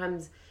stuff.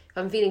 Sometimes if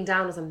I'm feeling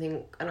down or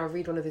something and I'll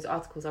read one of those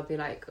articles, I'll be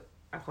like,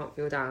 I can't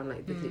feel down.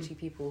 Like, there's literally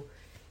people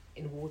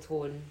in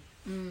war-torn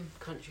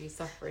countries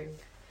suffering.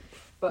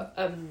 But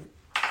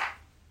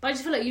I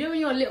just feel like, you know,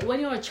 when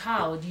you're a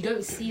child, you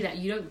don't see that.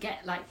 You don't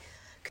get, like,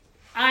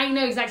 I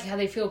know exactly how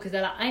they feel, because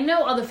they're like, I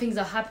know other things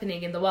are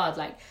happening in the world,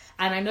 like,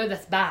 and I know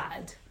that's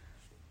bad,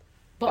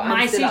 but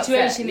my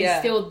situation is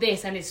still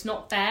this, and it's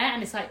not fair.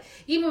 And it's like,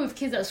 even with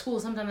kids at school,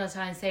 sometimes I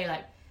try and say,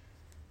 like,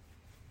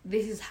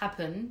 this has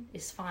happened,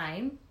 it's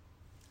fine,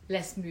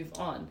 let's move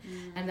on.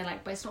 And they're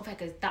like, but it's not fair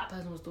because that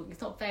person was talking,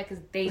 it's not fair because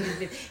they did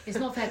this, it's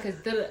not fair because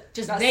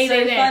just that's they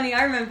so funny.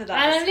 I remember that.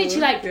 And I'm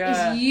literally like,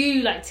 it's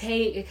you, like,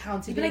 take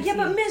accountability. You'd be like,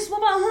 yeah, but miss, what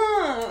about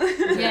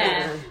her?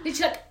 Yeah,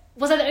 literally, like,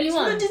 was I the only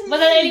one? Was I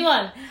the only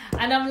one?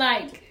 And I'm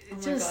like,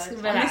 just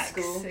relax. I miss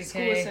school. Okay.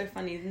 School was so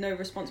funny. No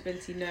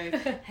responsibility, no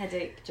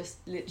headache.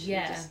 Just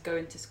literally just go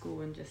into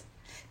school and just.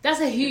 That's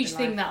a huge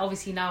thing that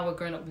obviously now we're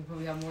grown up, we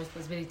probably have more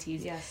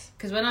responsibilities. Yes.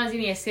 Because when I was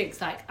in year 6,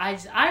 like,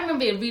 I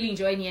remember really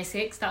enjoying year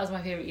 6. That was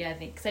my favourite year, I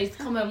think. Because I used to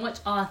come and watch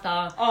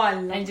Arthur. Oh, I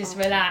love and just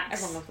Arthur. relax.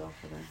 Everyone loved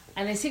Arthur though.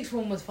 And then sixth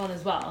form was fun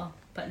as well.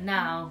 But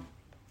now,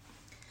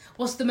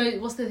 what's the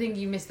thing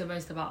you miss the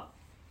most about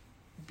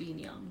being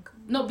young?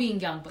 Not being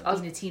young, but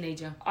being a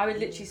teenager. I would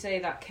literally say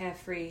that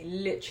carefree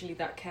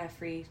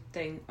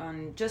thing,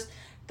 and just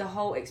the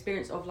whole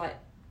experience of, like,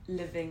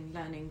 living,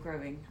 learning,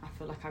 growing. I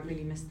feel like I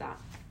really missed that.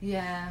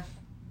 Yeah.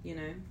 You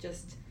know,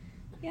 just,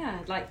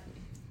 like,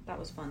 that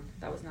was fun.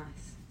 That was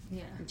nice.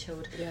 Yeah. And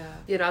chilled. Yeah.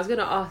 You know, I was going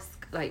to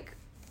ask, like,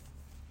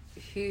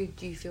 who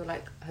do you feel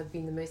like have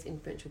been the most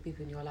influential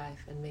people in your life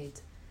and made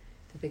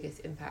the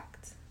biggest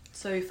impact?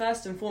 So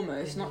first and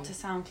foremost, not to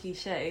sound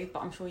cliche,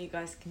 but I'm sure you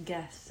guys can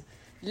guess,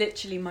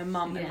 literally my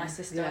mum and my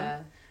sister. Yeah.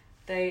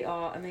 They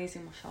are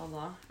amazing,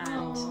 mashallah.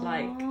 And,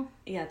 like,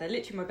 they're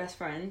literally my best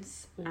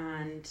friends.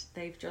 And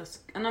they've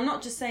just... And I'm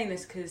not just saying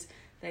this because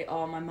they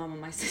are my mum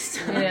and my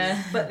sister.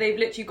 Yeah. But they've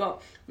literally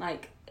got,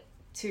 like,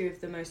 2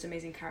 of the most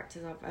amazing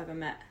characters I've ever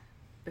met.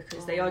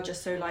 Because they are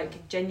just so,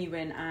 like,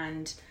 genuine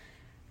and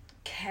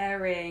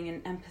caring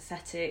and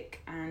empathetic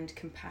and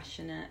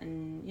compassionate.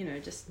 And, you know,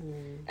 just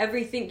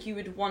everything you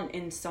would want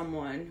in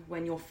someone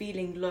when you're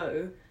feeling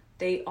low.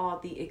 They are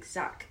the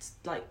exact,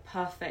 like,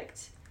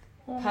 perfect...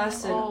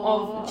 person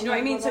of, do you know what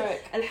I mean? So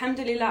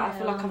alhamdulillah, I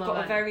feel like I've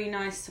got a very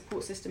nice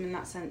support system in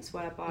that sense,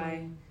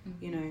 whereby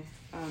you know,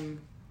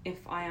 if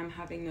I am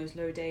having those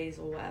low days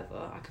or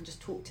whatever, I can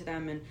just talk to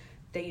them and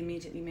they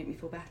immediately make me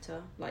feel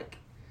better, like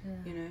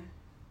you know,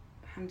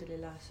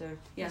 alhamdulillah. So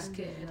That's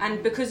good.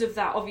 And because of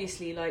that,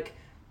 obviously, like,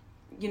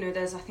 you know,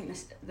 there's, I think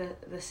this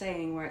the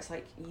saying where it's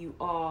like, you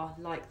are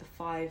like the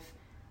 5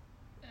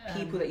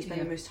 people that you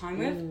spend the most time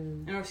with,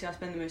 and obviously I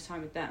spend the most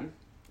time with them.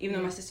 Even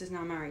though my sister's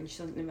now married and she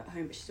doesn't live at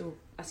home, but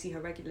I see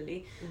her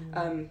regularly.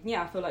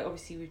 I feel like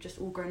obviously we've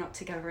just all grown up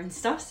together and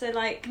stuff. So,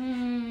 like,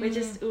 we're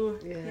just all,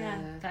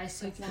 That is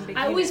so cute.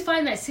 I always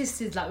find that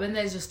sisters, like, when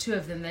there's just 2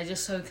 of them, they're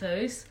just so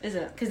close. Is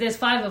it? Because there's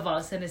 5 of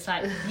us and it's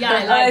like,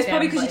 I like it's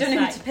probably because you don't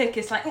know like, who to pick.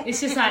 It's like...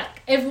 It's just like,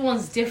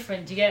 everyone's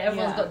different. You get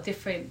everyone's got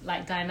different,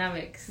 like,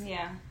 dynamics.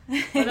 Yeah.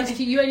 But that's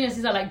cute. You and your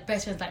sisters are, like,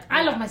 best friends. Like,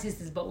 I love my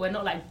sisters, but we're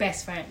not, like,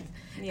 best friends.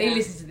 Yeah. They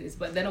listen to this,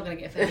 but they're not going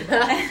to get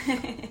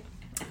offended.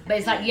 But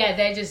it's like,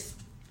 they're just...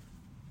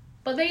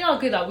 But they are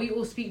good. Like, we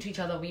all speak to each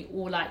other. We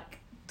all, like,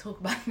 talk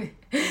about it.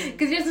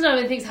 Because you know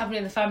when things happen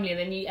in the family and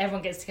then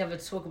everyone gets together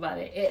to talk about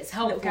it. It's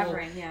helpful. Little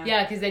gathering,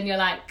 Yeah, because then you're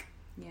like...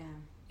 Yeah.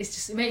 It's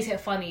just... It makes it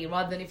funny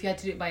rather than if you had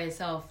to do it by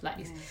yourself.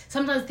 Like,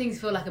 sometimes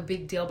things feel like a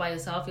big deal by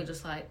yourself. You're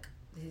just like,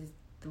 this is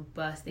the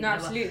worst thing ever.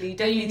 Absolutely. You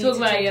Then don't you need talk to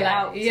about talk it, it you're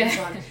out like,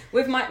 sometimes.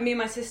 With me and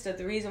my sister,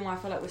 the reason why I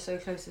feel like we're so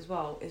close as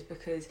well is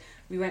because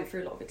we went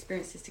through a lot of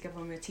experiences together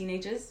when we were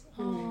teenagers.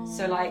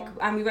 So, like,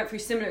 and we went through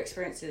similar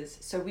experiences,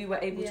 so we were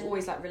able to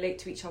always, like, relate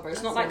to each other.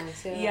 It's not like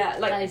nice,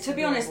 like, to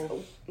be honest,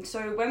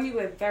 so when we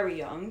were very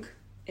young,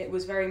 it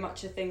was very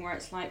much a thing where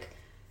it's like,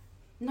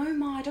 no,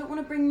 Ma, I don't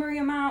want to bring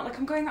Miriam out, like,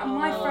 I'm going out with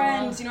my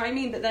friends, you know what I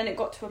mean? But then it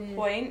got to a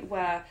point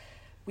where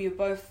we were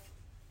both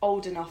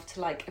old enough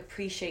to like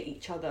appreciate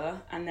each other,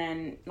 and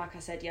then like I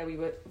said, yeah,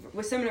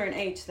 we're similar in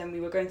age, then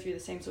we were going through the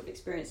same sort of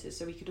experiences,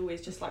 so we could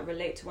always just like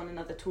relate to one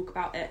another, talk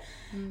about it.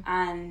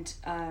 And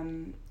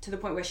to the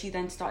point where she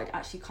then started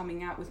actually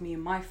coming out with me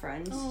and my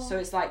friends. So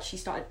it's like she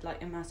started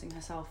like immersing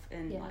herself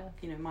in like,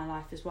 you know, my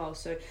life as well.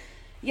 So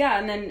yeah,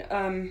 and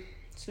then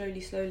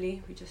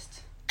slowly we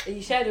just... And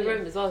you shared a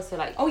room as well, so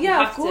like... Oh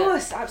yeah, of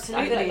course,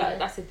 absolutely. I feel like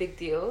that's a big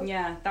deal.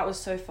 Yeah, that was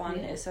so fun.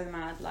 It's so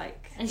mad,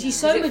 like... And she's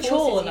so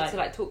mature, like... to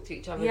like talk to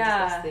each other and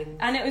discuss things.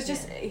 And it was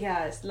just,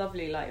 it's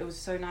lovely. Like, it was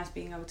so nice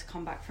being able to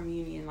come back from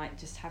uni and like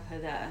just have her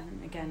there.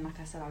 And again,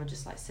 like I said, I would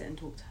just like sit and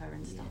talk to her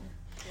and stuff.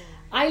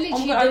 I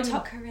literally I would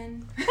tuck her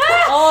in.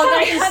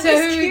 That is so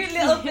this cute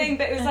little thing,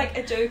 but it was like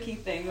a jokey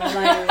thing. Like,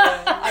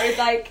 I was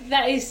like...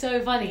 That is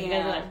so funny.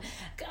 Yeah. Like,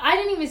 I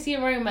didn't even see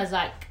Rome as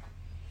like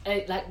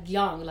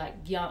young. No, like,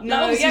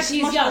 yeah,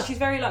 she's young. She's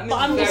very like. But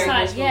I'm just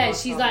like, yeah,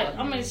 she's like,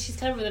 I mean, she's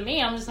cleverer than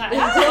me. I'm just like,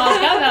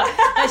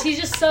 like, she's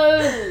just so,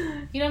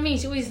 you know what I mean?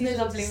 She always knows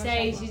what to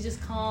say. She's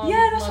just calm.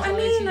 Yeah, that's what I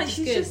mean. Like,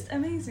 she's just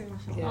amazing.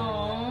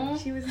 Yeah.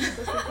 She was.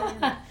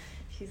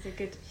 She's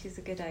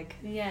a good egg.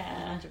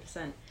 Yeah.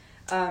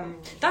 100%.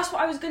 That's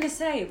what I was gonna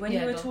say when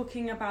you were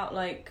talking about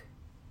like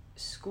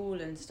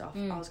school and stuff.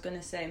 I was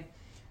gonna say.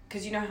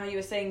 Because you know how you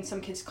were saying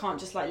some kids can't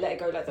just like let it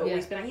go, like they'll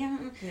always be like, yeah.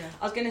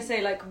 I was gonna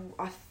say, like,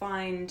 I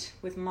find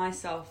with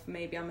myself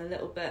maybe I'm a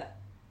little bit,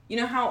 you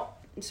know how,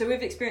 so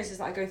with experiences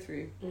that I go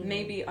through,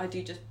 maybe I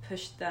do just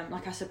push them,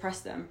 like I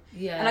suppress them.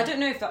 Yeah. And I don't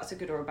know if that's a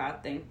good or a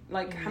bad thing.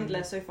 Like,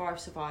 alhamdulillah, so far I've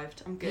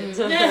survived. I'm good.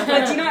 But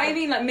do you know what I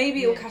mean? Like,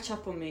 maybe it'll catch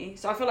up on me.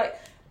 So I feel like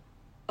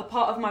a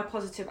part of my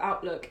positive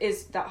outlook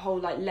is that whole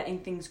like letting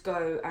things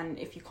go, and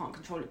if you can't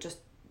control it, just,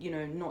 you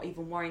know, not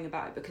even worrying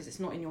about it because it's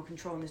not in your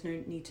control and there's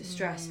no need to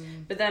stress.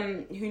 But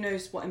then who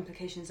knows what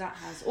implications that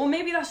has, or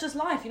maybe that's just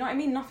life, you know what I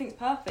mean? Nothing's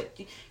perfect.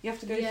 You have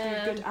to go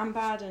through good and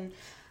bad, and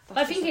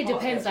I think it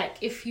depends. Like,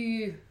 if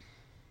you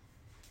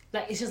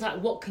like, it's just like,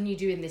 what can you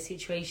do in this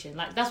situation?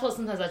 Like, that's what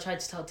sometimes I try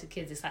to tell to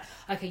kids. It's like,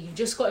 okay, you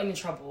just got in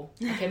trouble,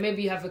 okay,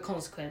 maybe you have a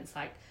consequence,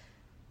 like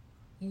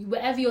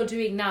whatever you're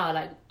doing now,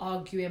 like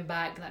arguing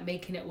back, like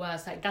making it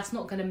worse, like that's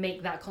not going to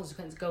make that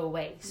consequence go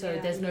away, so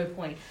there's no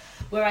point.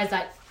 Whereas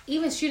like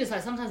even students,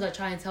 like sometimes I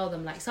try and tell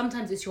them, like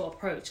sometimes it's your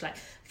approach. Like,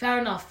 fair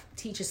enough,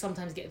 teachers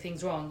sometimes get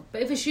things wrong,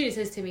 but if a student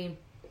says to me,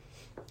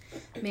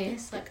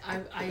 miss, like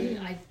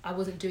I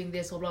wasn't doing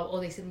this or blah,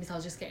 or they said, miss, I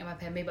was just getting my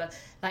pen, maybe,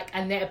 like,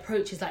 and their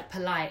approach is like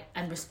polite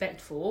and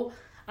respectful,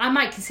 I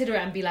might consider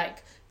it and be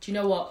like, do you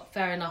know what,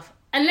 fair enough.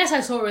 Unless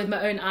I saw it with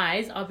my own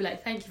eyes, I'll be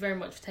like, thank you very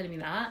much for telling me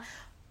that,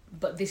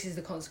 but this is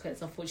the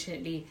consequence,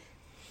 unfortunately.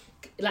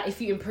 Like,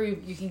 if you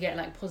improve, you can get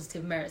like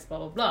positive merits, blah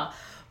blah blah.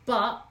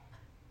 But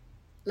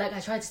like, I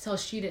try to tell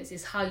students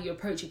is how you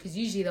approach it, because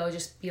usually they'll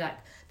just be like,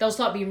 they'll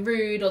start being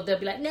rude, or they'll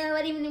be like, no,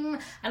 I didn't even,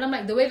 and I'm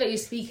like, the way that you're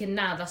speaking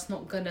now, that's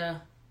not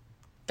gonna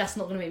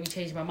make me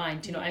change my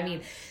mind, do you know what I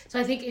mean? So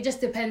I think it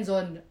just depends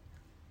on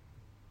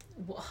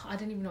I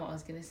don't even know what I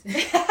was gonna say.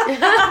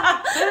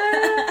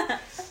 I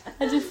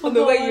just forgot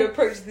the way you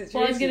approach the situation.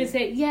 What I was gonna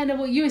say,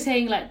 what you were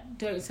saying, like,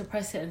 don't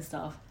suppress it and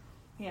stuff.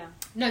 Yeah.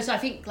 No, so I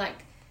think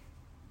like,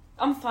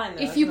 I'm fine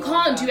though. If you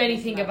can't do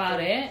anything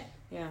about it,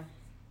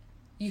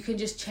 you can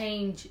just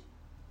change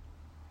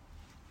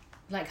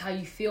like how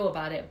you feel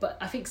about it. But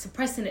I think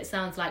suppressing it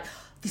sounds like,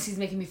 this is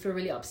making me feel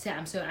really upset,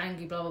 I'm so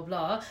angry, blah blah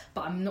blah,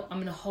 but I'm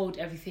gonna hold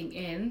everything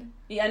in.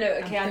 Yeah, no,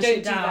 okay, I don't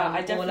do that.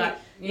 I definitely, like,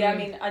 I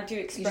mean, I do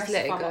express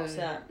if I'm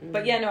upset.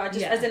 But yeah, no, I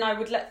just, as in I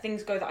would let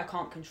things go that I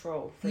can't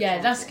control. For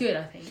example. That's good,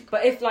 I think.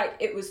 But if like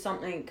it was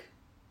something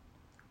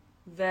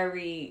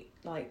very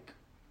like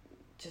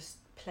just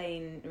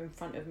plain in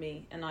front of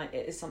me, and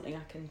it is something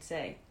I can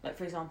say, like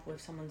for example,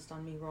 if someone's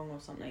done me wrong or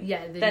something,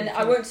 then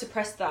I won't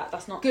suppress that.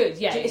 That's not good.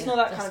 Yeah, it's not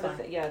that kind of a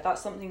thing. Yeah,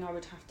 that's something I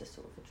would have to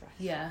sort of address.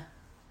 Yeah.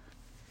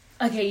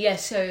 Okay, yeah,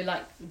 so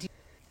like,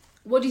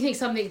 what do you think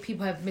something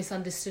people have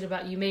misunderstood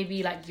about you?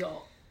 Maybe like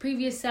your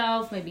previous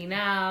self, maybe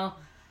now.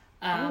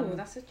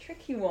 That's a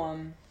tricky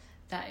one.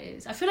 That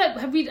is. I feel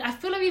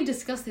like we've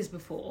discussed this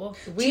before.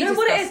 Do you know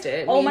what it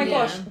is? Oh my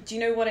gosh, do you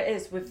know what it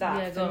is with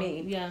that for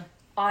me? Yeah.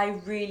 I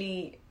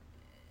really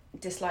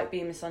dislike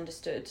being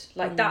misunderstood.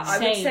 Like that, I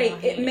would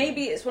say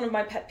maybe it's one of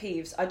my pet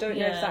peeves. I don't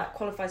know if that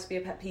qualifies to be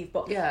a pet peeve,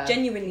 but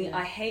genuinely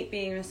I hate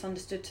being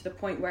misunderstood to the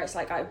point where it's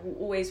like I will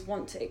always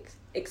want to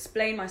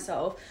explain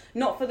myself,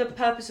 not for the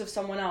purpose of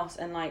someone else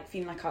and like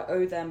feeling like I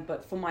owe them,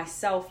 but for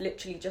myself,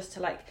 literally just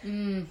to like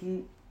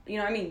you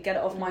know what I mean, get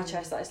it off my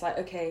chest, that it's like,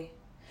 okay,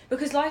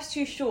 because life's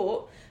too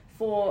short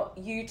for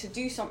you to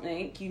do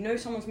something, you know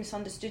someone's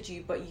misunderstood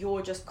you, but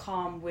you're just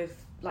calm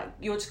with, like,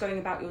 you're just going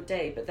about your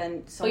day, but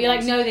then you're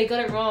like, no, they got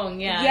it wrong.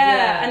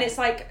 Yeah, and it's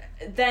like,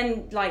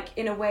 then like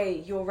in a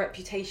way your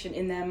reputation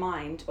in their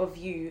mind of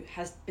you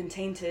has been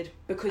tainted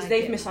because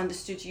they've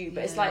misunderstood you.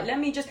 But it's like, let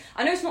me just,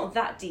 I know it's not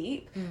that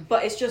deep,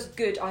 but it's just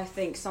good, I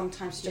think,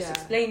 sometimes to just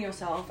explain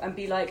yourself and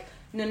be like,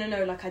 no,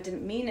 like I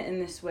didn't mean it in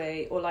this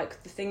way, or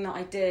like the thing that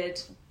I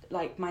did,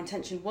 like my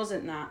intention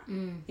wasn't that.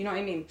 You know what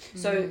I mean?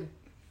 So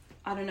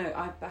I don't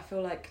know, I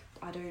feel like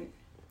I don't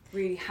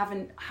really have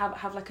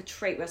like a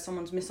trait where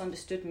someone's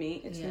misunderstood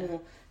me. It's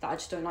more that I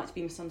just don't like to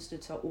be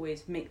misunderstood, so I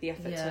always make the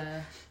effort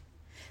to.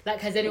 Like,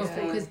 has anyone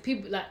thought, because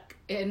people, like,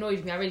 it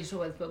annoys me, I really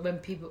struggle with, but when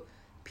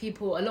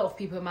people, a lot of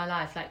people in my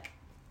life, like,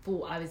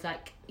 thought I was,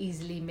 like,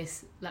 easily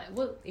influenced.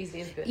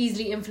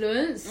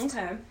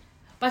 Okay.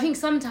 But I think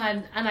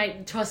sometimes,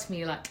 and trust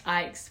me, like,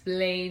 I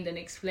explained,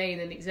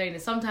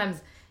 and sometimes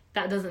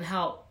that doesn't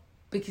help,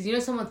 because, you know,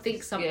 someone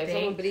thinks something,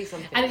 someone believes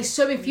something, and it's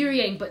so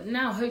infuriating, but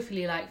now,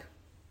 hopefully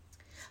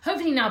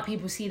now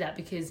people see that,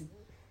 because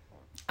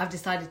I've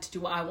decided to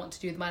do what I want to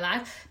do with my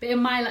life. But in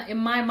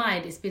my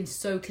mind, it's been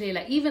so clear.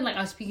 Like, even like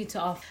I was speaking to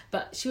her,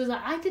 but she was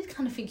like, I did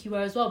kind of think you were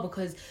as well,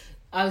 because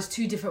I was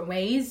two different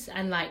ways,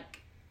 and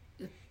like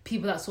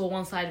people that saw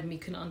one side of me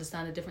couldn't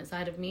understand a different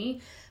side of me.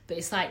 But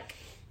it's like,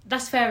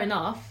 that's fair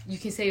enough. You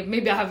can say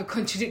maybe I have a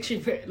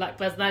contradictory like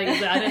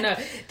personality, but I don't know.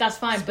 That's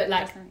fine. But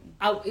like,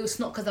 it was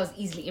not because I was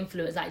easily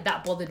influenced. Like,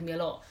 that bothered me a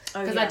lot,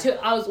 because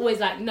I was always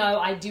like, no,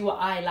 I do what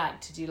I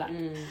like to do. Like,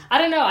 I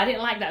don't know. I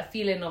didn't like that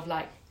feeling of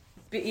like,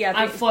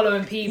 I'm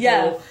following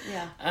people.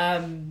 Yeah.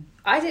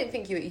 I didn't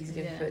think you were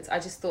easily influenced. I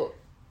just thought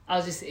I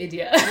was just an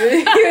idiot. You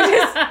were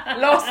just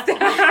lost.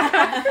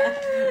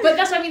 But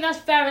that's, I mean, that's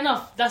fair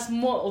enough. That's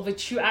more of a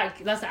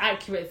that's an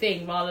accurate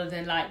thing, rather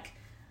than like,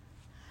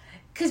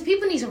 because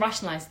people need to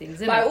rationalise things,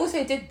 isn't it? I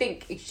also did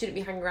think you shouldn't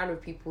be hanging around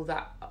with people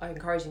that are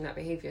encouraging that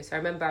behaviour. So I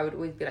remember I would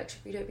always be like,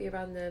 we don't be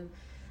around them.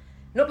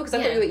 Not because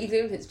I thought you were easily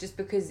influenced, just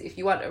because if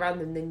you weren't around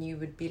them, then you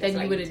would be less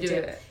likely to do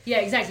it. Yeah,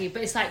 exactly.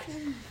 But it's like,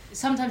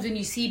 sometimes when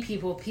you see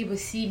people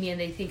see me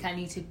and they think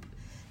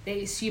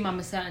they assume I'm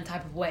a certain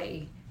type of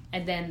way.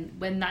 And then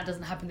when that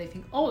doesn't happen, they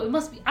think, oh, it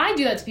must be, I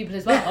do that to people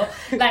as well.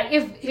 Like,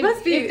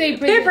 if they bring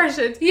peer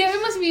pressured. Yeah,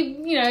 it must be,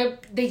 you know,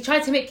 they try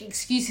to make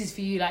excuses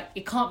for you. Like,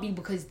 it can't be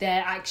because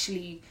they're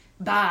actually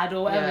bad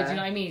or whatever. Do you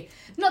know what I mean?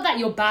 Not that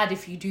you're bad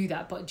if you do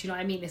that, but do you know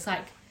what I mean? It's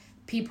like,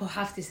 people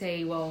have to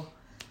say, well,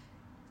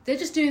 they're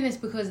just doing this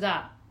because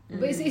that.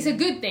 But it's a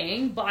good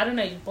thing, but I don't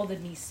know, it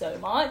bothered me so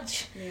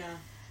much. Yeah.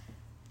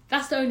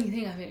 That's the only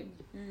thing I think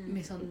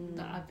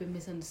that I've been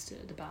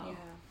misunderstood about. Yeah.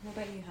 What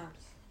about you,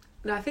 Habs?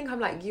 No, I think I'm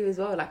like you as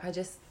well. Like,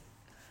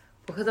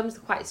 because I'm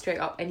just quite straight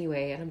up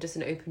anyway, and I'm just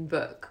an open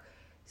book.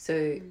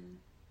 So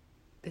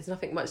there's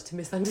nothing much to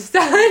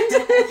misunderstand.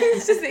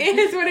 It's just, it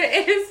is what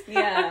it is.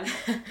 Yeah,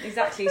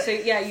 exactly. So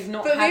yeah, you've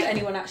not had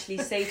anyone actually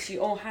say to you,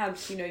 oh,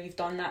 Habs, you know, you've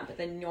done that, but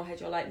then in your head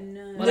you're like,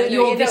 no. Well,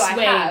 you're this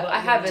way. I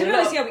haven't. To be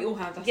honest, yeah, we all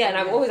have. And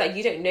I'm always like,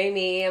 you don't know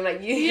me. I'm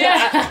like, you.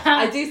 Yeah.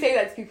 I do say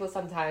that to people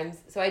sometimes.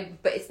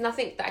 But it's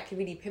nothing that I can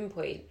really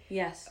pinpoint.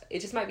 Yes.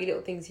 It just might be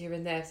little things here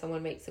and there. If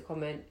someone makes a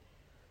comment,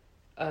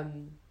 I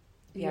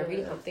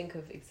really can't think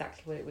of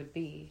exactly what it would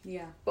be.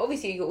 Yeah. But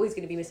obviously, you're always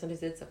going to be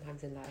misunderstood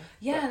sometimes in life.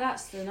 Yeah,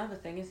 that's another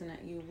thing, isn't it?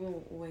 You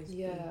will always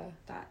be. Yeah.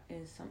 That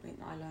is something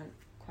that I learned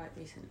quite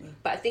recently.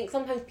 But I think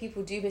sometimes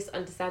people do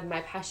misunderstand my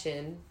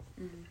passion,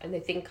 and they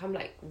think I'm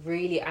like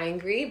really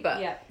angry, but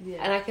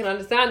and I can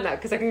understand that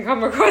because I can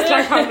come across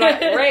like I'm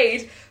like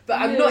rage,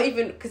 but I'm not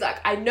even, because like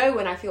I know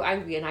when I feel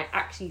angry and I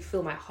actually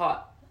feel my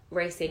heart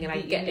racing and I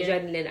get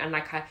adrenaline and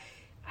like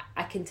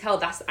I can tell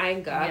that's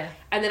anger,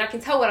 and then I can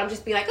tell when I'm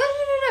just being like,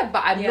 oh, no,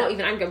 but I'm not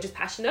even angry, I'm just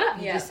passionate.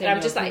 And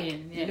I'm just like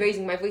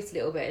raising my voice a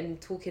little bit and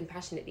talking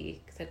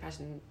passionately. I said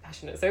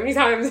passionate so many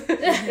times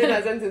in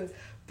that sentence,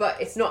 but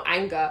it's not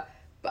anger.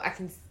 But I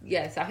can,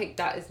 so I think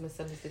that is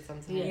misunderstood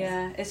sometimes.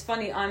 Yeah, it's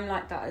funny, I'm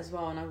like that as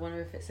well, and I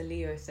wonder if it's a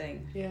Leo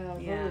thing.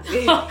 Yeah.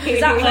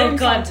 Because at home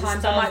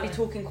sometimes I might be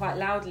talking quite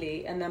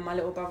loudly, and then my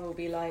little brother will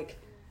be like,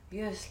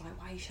 yes, like,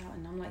 why are you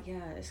shouting? I'm like,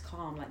 yeah, it's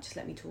calm, like, just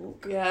let me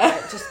talk. Yeah.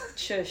 Like, just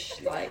shush,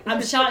 like.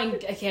 I'm shouting,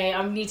 okay,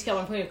 I need to get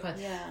my point across.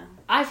 Yeah.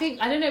 I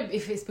don't know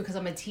if it's because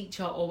I'm a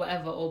teacher or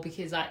whatever, or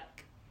because, like,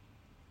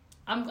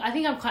 I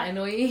think I'm quite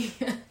annoying.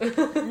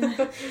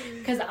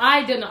 Because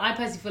I don't know, I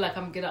personally feel like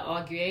I'm good at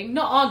arguing.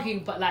 Not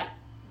arguing, but, like,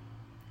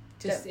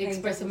 just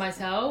expressing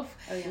myself.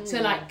 Oh, yeah.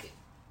 So, like,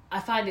 I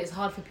find it's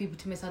hard for people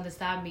to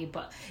misunderstand me,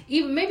 but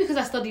even maybe because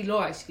I study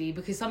law, actually,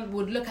 because some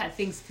would look at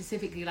things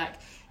specifically, like,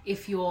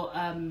 if you're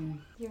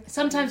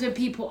sometimes when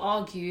people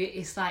argue,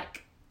 it's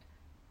like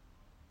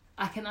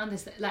I can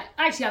understand, like,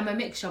 actually I'm a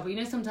mixture, but you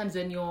know, sometimes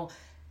when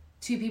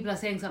two people are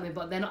saying something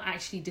but they're not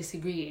actually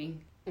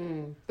disagreeing,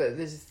 but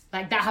there's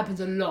like that happens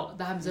a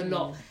lot,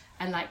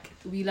 and like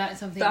we learned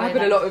something that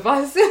happened a lot with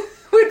us.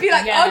 We'd be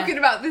like arguing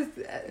about this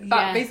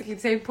basically the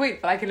same point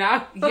for like an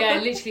hour.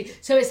 Literally.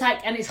 So it's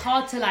like, and it's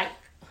hard to like,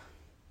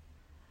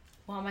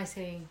 what am I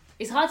saying,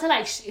 it's hard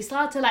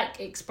to like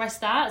express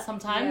that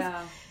sometimes.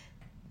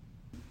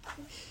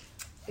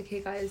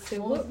 Okay, guys,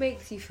 so what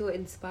makes you feel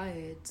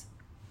inspired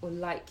or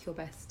like your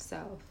best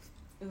self?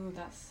 Ooh,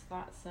 that's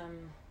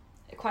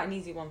quite an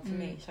easy one for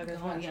me. Shall I go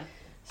first? Yeah.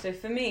 So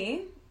for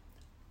me,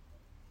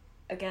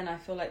 again, I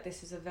feel like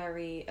this is a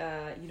very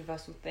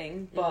universal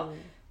thing, but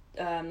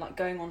like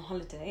going on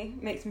holiday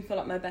makes me feel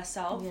like my best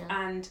self,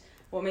 and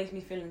what makes me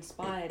feel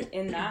inspired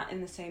in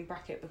the same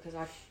bracket, because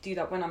I do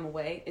that when I'm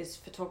away, is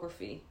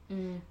photography.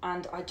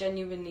 And I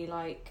genuinely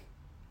like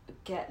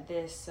get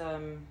this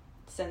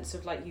sense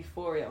of like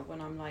euphoria when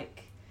I'm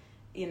like,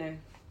 you know,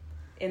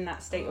 in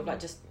that state of like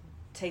just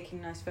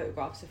taking nice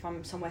photographs if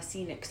I'm somewhere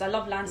scenic, because I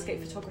love landscape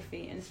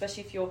photography, and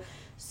especially if you're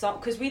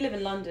because we live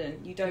in London,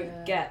 you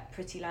don't get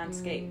pretty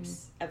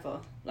landscapes ever,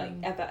 like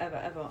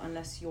ever,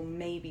 unless you're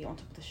maybe on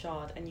top of the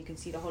Shard and you can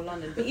see the whole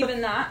London. But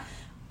even that,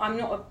 I'm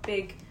not a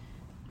big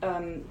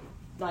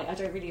like, I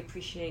don't really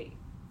appreciate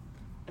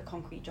a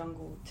concrete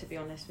jungle, to be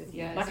honest with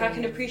you. Like, I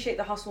can appreciate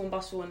the hustle and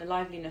bustle and the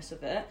liveliness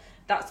of it.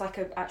 That's like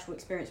an actual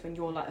experience when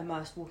you're like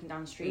immersed walking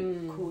down the street.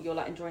 Cool, you're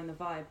like enjoying the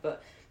vibe.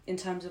 But in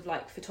terms of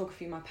like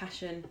photography, my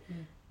passion,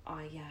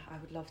 I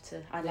would love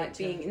to. I like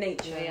being in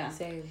nature.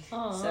 Same.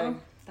 So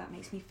that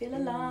makes me feel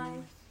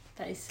alive.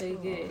 That is so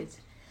good.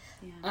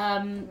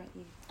 Yeah.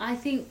 I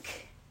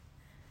think,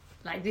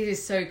 like, this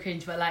is so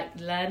cringe, but like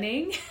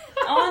learning.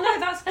 Oh no,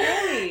 that's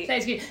great.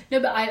 That's good. No,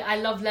 but I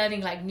love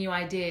learning like new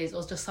ideas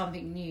or just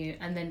something new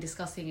and then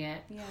discussing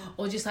it. Yeah.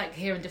 Or just like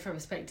hearing different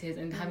perspectives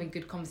and having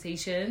good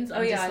conversations.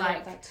 Oh, just, I like,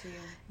 like that too.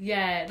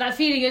 Yeah, that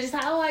feeling, you're just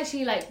like, oh,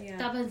 actually, like,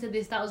 that person said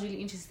this, that was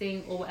really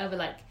interesting, or whatever,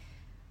 like,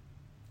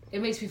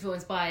 it makes me feel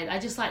inspired. I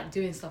just like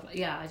doing stuff, like,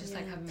 I just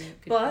like having good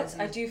But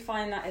I do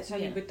find that it's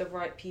only with the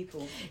right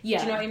people. Yeah.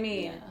 Do you know what I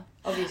mean? Yeah.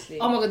 Obviously.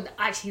 Oh my god,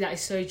 actually that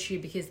is so true,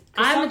 because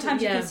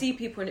sometimes you can see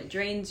people and it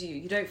drains you.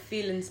 You don't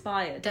feel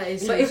inspired. That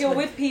is but so if you're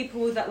true. with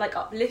people that like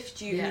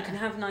uplift you and you can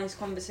have a nice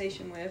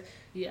conversation with,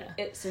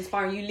 it's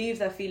inspiring. You leave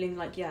there feeling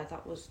like,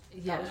 that was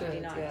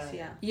really nice.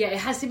 Yeah, it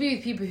has to be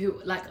with people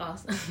who like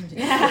us. It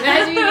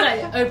has to be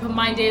like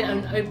open-minded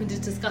and open to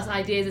discuss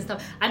ideas and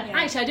stuff. And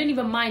actually, I don't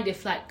even mind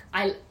if like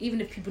even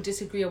if people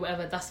disagree or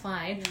whatever, that's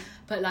fine.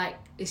 But like,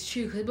 it's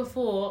true, because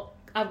before,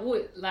 I've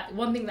always, like,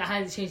 one thing that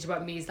hasn't changed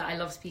about me is that I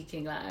love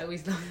speaking. Like, I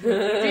always love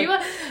people.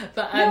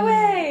 But no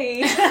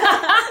way.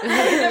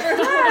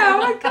 Oh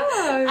my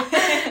god.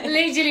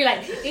 Literally,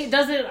 like, it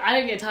doesn't. I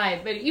don't get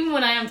tired, but even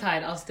when I am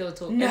tired, I'll still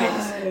talk. No,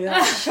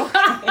 that's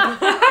shocking.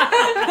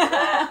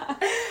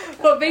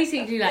 But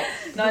basically, like,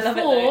 I love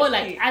it before, though,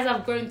 like, as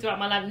I've grown throughout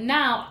my life,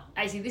 now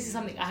actually this is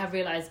something I have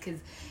realized, because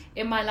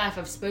in my life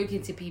I've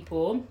spoken to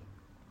people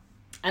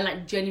and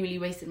like genuinely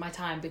wasted my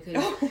time, because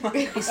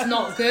it's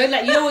not good.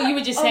 Like, you know what you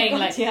were just saying,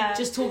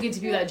 just talking to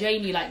people that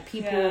drain you, like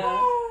people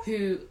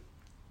who,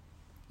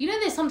 you know,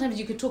 there's sometimes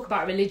you could talk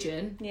about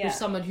religion with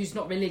someone who's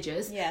not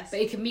religious, but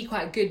it can be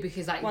quite good,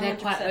 because like 100%. They're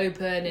quite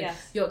open and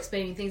you're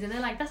explaining things and they're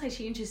like, that's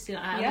actually interesting,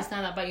 I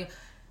understand that about you.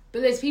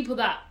 But there's people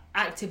that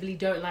actively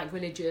don't like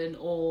religion,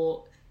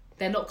 or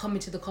they're not coming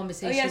to the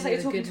conversation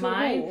with a good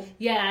mind.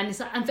 And it's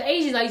like, and for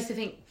ages I used to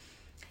think,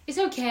 it's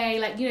okay,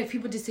 like, you know, if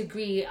people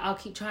disagree, I'll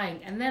keep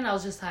trying. And then I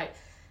was just like,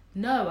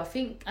 no, I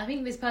think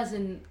this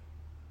person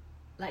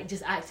like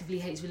just actively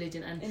hates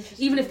religion, and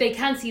even if they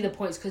can see the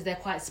points because they're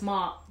quite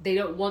smart, they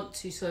don't want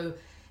to, so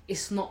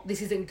this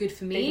isn't good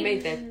for me. They've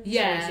made their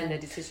choice and their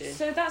decision.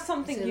 So that's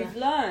something you've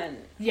learned.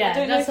 Yeah, I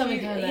don't that's know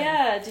something I've learned.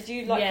 Yeah, did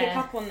you like pick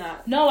up on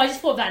that? No, I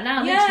just thought that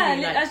now. Yeah,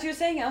 like, as you were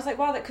saying it, I was like,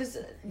 wow, that, because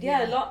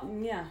a lot.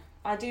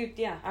 I do,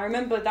 I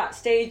remember that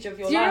stage of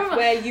your life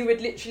where you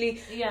would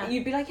literally,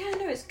 you'd be like,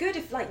 no, it's good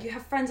if like you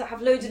have friends that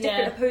have loads of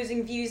different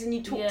opposing views and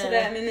you talk to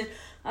them, and then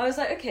I was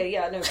like, okay,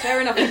 no,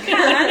 fair enough, you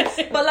can,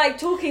 but like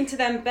talking to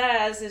them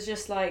bears is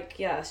just like,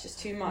 it's just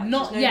too much.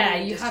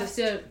 You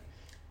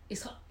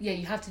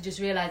have to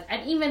just realise,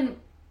 and even,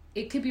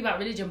 it could be about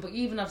religion, but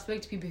even I've spoken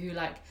to people who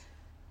like,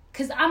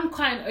 because I'm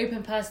quite an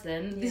open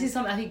person, this is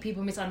something I think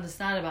people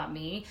misunderstand about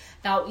me,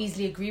 that I'll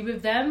easily agree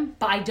with them,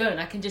 but I don't,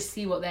 I can just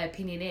see what their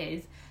opinion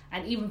is.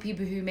 And even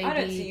people who maybe,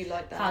 I don't see you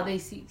like that. How they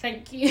see,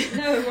 thank you.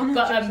 No, 100%.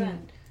 But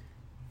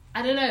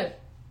I don't know.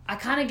 I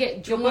kind of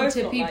get drawn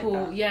to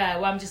people, like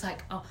where I'm just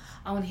like, oh,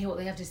 I want to hear what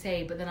they have to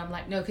say. But then I'm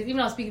like, no, because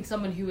even I was speaking to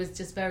someone who was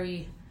just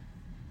very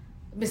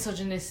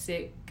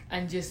misogynistic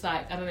and just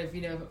like, I don't know if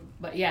you know,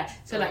 but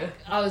so like,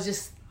 I was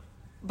just,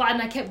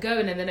 and I kept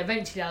going, and then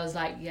eventually I was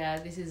like,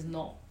 this is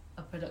not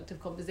a productive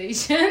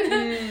conversation.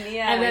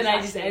 And then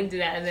I just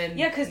ended it, and then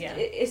because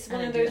it's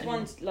one of those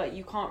ones like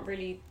you can't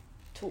really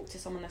talk to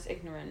someone that's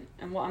ignorant,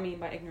 and what I mean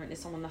by ignorant is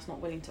someone that's not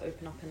willing to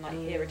open up and like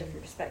hear a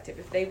different perspective.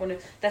 If they want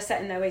to, they're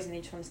set in their ways and they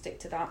just want to stick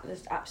to that,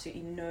 there's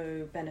absolutely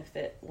no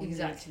benefit or need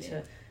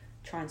to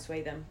try and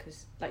sway them,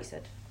 because like you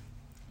said,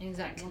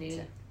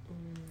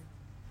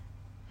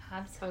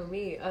 So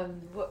me,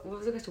 what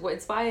was the question? What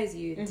inspires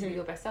you to be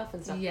your best self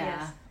and stuff?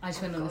 I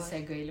just went on the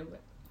segue a little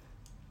bit.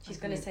 She's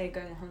going to say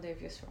going on holiday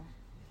with Yusra.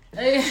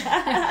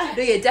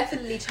 No,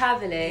 definitely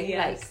traveling,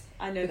 like,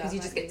 I know, because you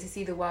just get to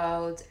see the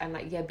world and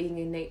like being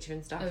in nature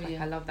and stuff.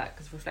 I love that,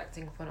 because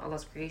reflecting upon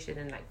Allah's creation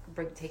and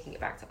like taking it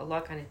back to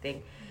Allah kind of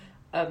thing,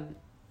 and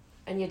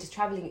just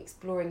traveling,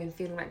 exploring, and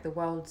feeling like the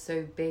world's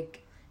so big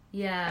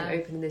and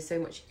open, and there's so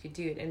much you could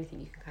do and anything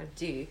you can kind of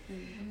do,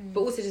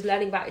 but also just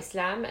learning about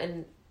Islam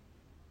and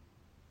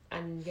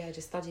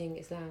just studying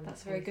Islam.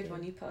 That's a very good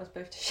one. You put us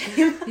both to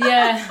shame.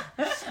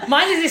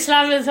 Mine is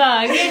Islam as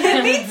well.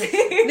 Me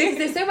too. Because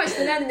there's so much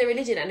to learn in the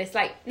religion, and it's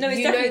like, you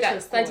know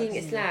that studying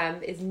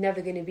Islam is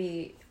never going to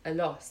be a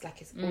loss.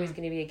 Like, it's always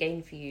going to be a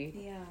gain for you.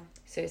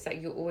 So it's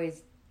like, you're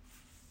always,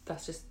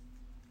 that's just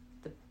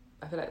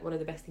I feel like one of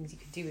the best things you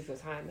could do with your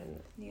time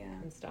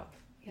and stuff.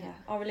 Yeah,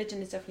 our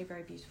religion is definitely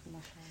very beautiful,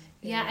 mashallah.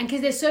 Yeah, and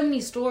because there's so many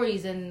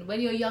stories, and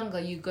when you're younger,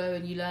 you go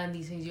and you learn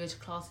these things, you go to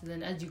classes,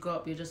 and as you grow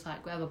up, you're just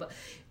like, whatever. But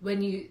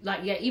when you, like,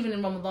 yeah, even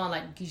in Ramadan,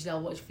 like, usually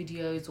I'll watch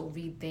videos or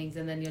read things,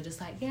 and then you're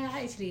just like, yeah,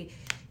 actually,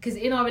 because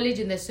in our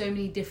religion, there's so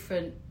many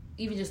different,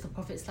 even just the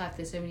Prophet's life,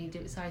 there's so many,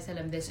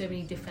 there's so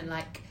many different,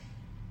 like,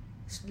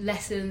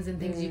 lessons and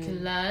things you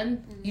can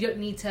learn. You don't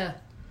need to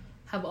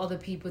have other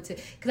people to,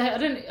 because I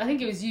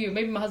think it was you,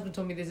 maybe my husband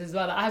told me this as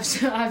well, like,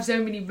 I have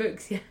so many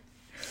books, yeah.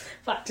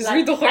 But just like,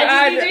 read the Quran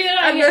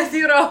and your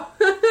surah.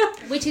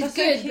 Which is That's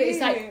good, so but it's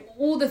cute. like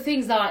all the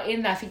things that are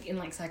in there, I think, in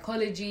like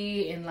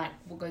psychology, in like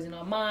what goes in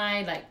our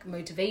mind, like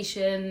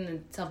motivation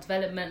and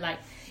self-development, like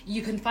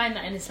you can find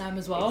that in Islam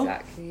as well.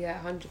 Exactly,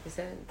 yeah,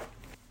 100%.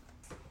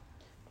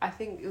 I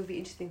think it would be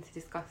interesting to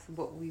discuss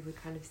what we would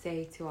kind of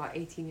say to our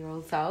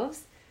 18-year-old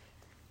selves,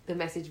 the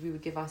message we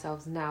would give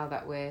ourselves now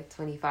that we're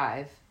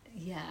 25.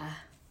 Yeah.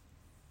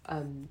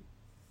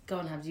 Go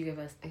on, Habs, you go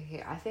first.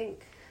 Okay, I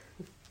think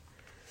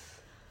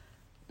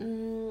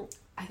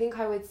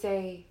I would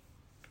say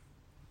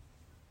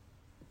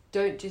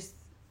don't just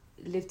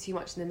live too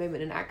much in the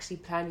moment and actually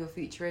plan your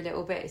future a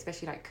little bit,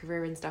 especially like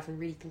career and stuff, and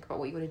really think about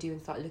what you want to do and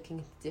start looking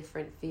into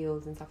different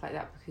fields and stuff like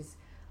that, because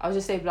I was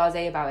just so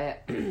blasé about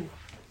it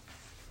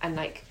and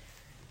like,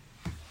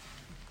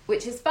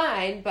 which is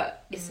fine,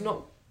 but it's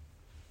not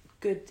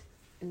good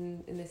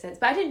in a sense.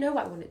 But I didn't know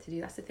what I wanted to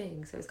do, that's the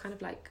thing, so it's kind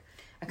of like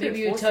I couldn't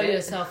maybe you force tell it.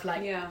 yourself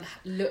like,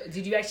 look,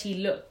 did you actually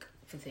look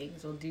for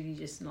things, or did you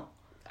just not?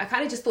 I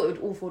kind of just thought it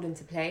would all fall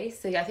into place.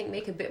 So yeah, I think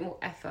make a bit more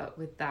effort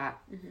with that,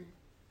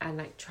 and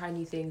like try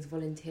new things,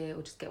 volunteer,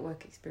 or just get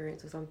work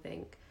experience or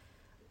something.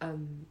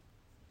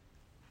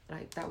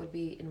 Like that would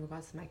be in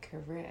regards to my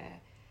career,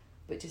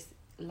 but just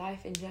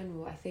life in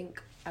general. I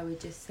think I would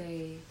just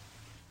say,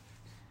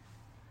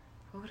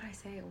 what would I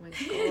say? Oh my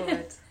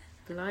god,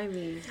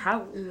 blimey!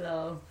 How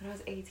low? When I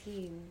was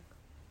 18.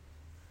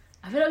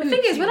 I feel like The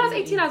thing is, when I was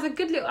 18, I was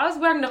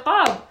wearing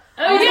niqab.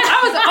 Oh yeah,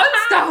 I was on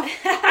stuff.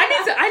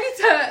 I need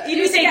to. You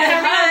need to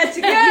get her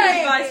to give you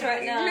advice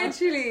right now.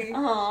 Literally.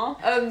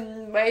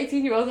 Aww. My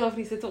 18-year-old self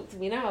needs to talk to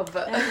me now,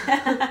 but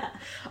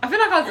I feel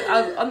like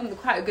I was on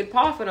quite a good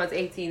path when I was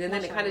 18, and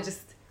then it kind of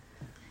just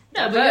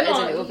diverted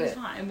a little bit.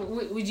 Fine. But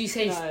would you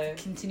say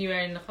continue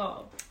wearing the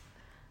niqab?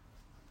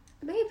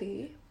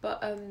 Maybe,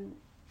 but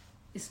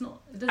it's not.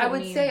 It doesn't I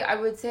would mean...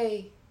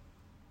 say.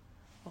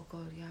 Oh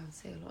god, yeah, I would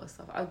say a lot of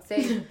stuff. I would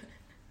say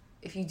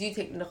if you do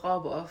take the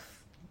niqab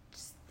off,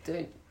 just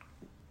don't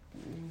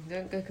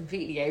go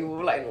completely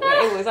AWOL. Like,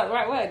 is that the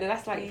right word? And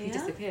that's like you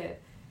disappear.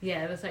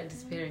 Yeah, that's like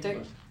disappearing.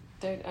 Don't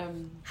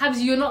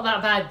Habs, you're not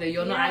that bad though.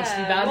 You're not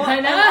actually bad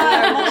right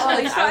now.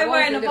 You started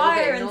wearing a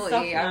wire and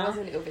stuff now. I was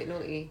a little bit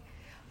naughty,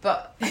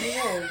 but I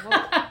don't know.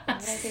 What did I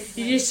say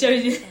to You just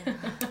showed you.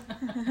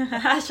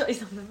 I shot you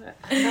something.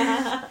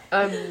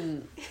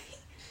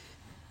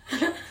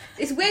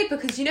 It's weird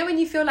because you know when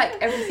you feel like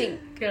everything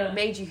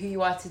made you who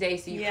you are today,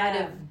 so you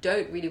kind of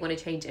don't really want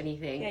to change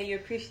anything. Yeah, you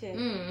appreciate.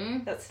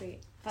 That's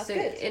sweet. That's so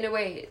good. in a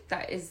way,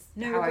 that is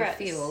No how regrets. I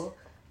feel.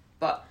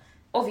 But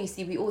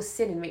obviously, we all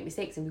sin and make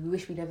mistakes, and we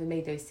wish we never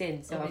made those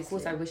sins. So of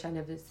course, I wish I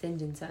never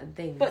sinned in certain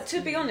things. But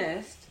to be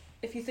honest,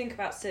 if you think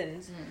about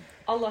sins,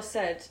 Allah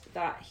said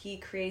that He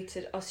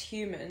created us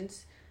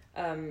humans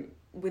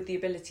with the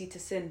ability to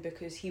sin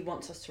because He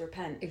wants us to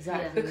repent.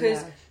 Exactly.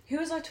 Because who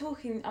was I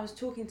talking? I was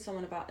talking to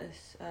someone about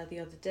this the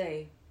other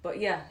day. But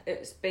yeah,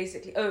 it's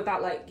basically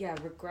about like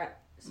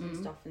regrets and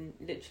stuff and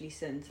literally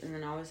sins. And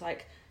then I was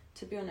like,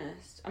 to be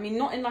honest, I mean,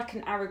 not in like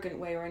an arrogant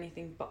way or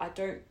anything, but I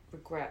don't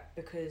regret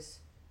because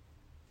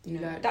you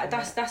know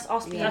that's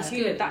us being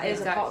human. That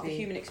is a part of the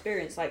human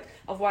experience. Like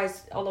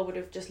otherwise, Allah would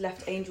have just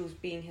left angels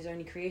being His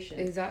only creation.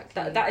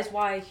 Exactly. That is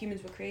why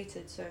humans were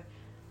created. So.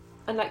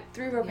 And like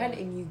through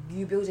repenting,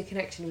 you build a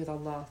connection with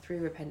Allah through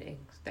repenting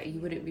that you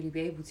wouldn't really be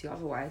able to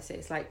otherwise. So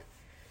it's like,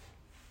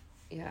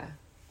 yeah.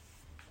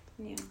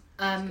 Yeah,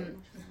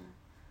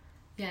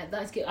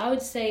 that's good. I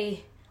would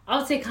say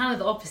kind of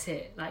the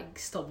opposite. Like,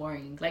 stop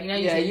worrying. Like, you know,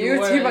 you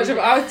were too much of.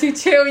 I was too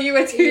chill. You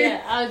were too.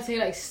 Yeah, I would say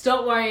like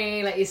stop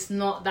worrying. Like, it's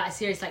not that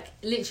serious. Like,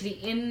 literally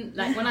in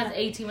like when I was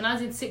 18, when I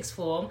was in sixth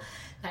form.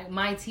 Like,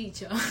 my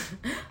teacher,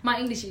 my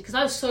English teacher, because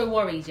I was so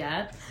worried,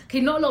 yeah?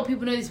 Okay, not a lot of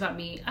people know this about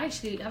me.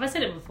 Actually, have I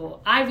said it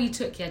before? I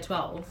retook year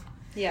 12.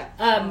 Yeah.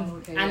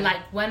 And, like,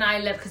 when I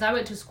left, because I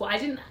went to school, I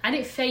didn't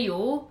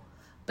fail,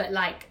 but,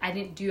 like, I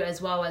didn't do as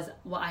well as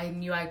what I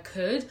knew I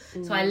could.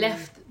 So I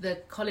left the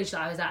college that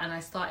I was at and I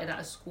started at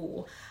a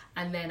school.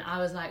 And then I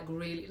was, like,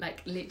 really,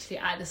 like, literally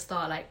at the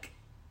start, like,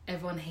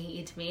 everyone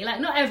hated me. Like,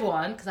 not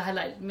everyone, because I had,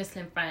 like,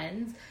 Muslim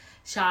friends.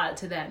 Shout out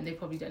to them. They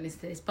probably don't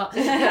listen to this. But...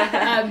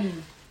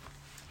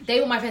 they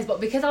were my friends,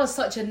 but because I was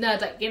such a nerd,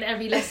 like in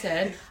every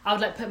lesson, I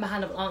would like put my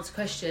hand up and answer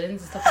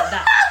questions and stuff like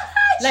that.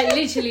 Like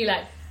literally,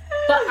 like.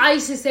 But I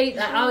used to say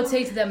that I would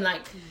say to them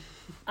like,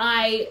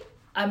 I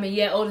I'm a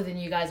year older than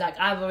you guys. Like,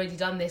 I've already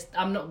done this.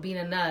 I'm not being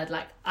a nerd.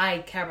 Like, I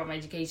care about my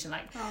education.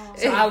 Like,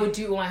 so I would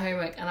do all my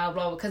homework and I'll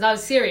blah, because I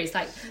was serious.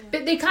 Like,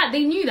 but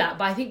they knew that.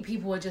 But I think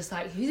people were just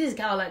like, who's this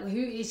girl? Like, who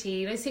is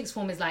she? You know, sixth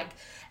form is like,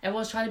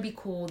 everyone's trying to be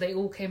cool. They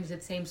all came to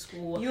the same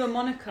school. You were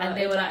Monica and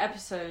they were like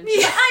episode.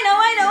 Yeah,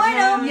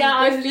 I know. Yeah,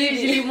 I was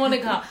literally usually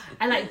Monica.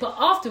 And like, but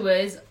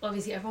afterwards,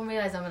 obviously everyone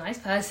realised I'm a nice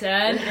person.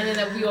 And then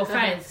like, we were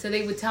friends. So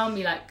they would tell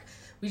me like,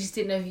 we just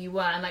didn't know who you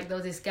were. And like, there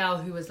was this girl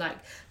who was like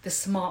the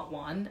smart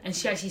one, and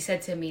she actually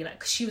said to me, like,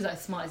 'cause she was like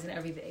smartest in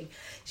everything,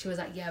 she was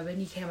like, yeah, when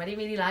you came I didn't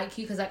really like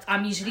you because like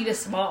I'm usually the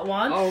smart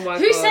one. Oh my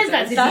who God, says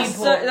that to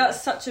people?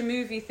 That's such a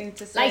movie thing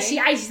to say. Like, she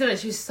actually said that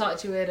she was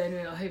such a weirdo.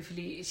 Anyway,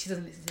 hopefully she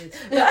doesn't listen to this,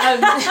 but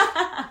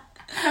I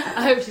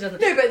hope she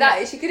doesn't. No, but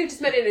that she could have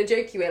just meant it in a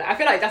jokey way. Like, I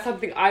feel like that's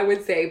something I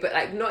would say, but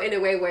like not in a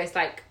way where it's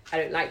like I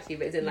don't like you,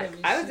 but it's in like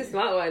I was the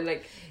smart one.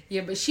 Like,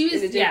 yeah, but she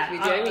was, in a jokey way, do you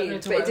know what I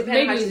mean? But it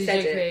depends how she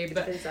said it. It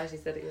depends how she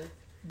said it. Yeah.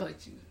 But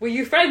were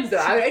you friends though?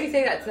 I would only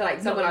say that to like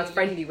someone I was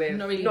friendly with.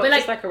 Not really. Not but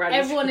just like a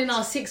random everyone in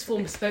our sixth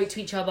form spoke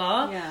to each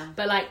other. Yeah.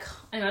 But like,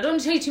 anyway, I don't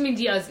want to tell you too many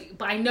details,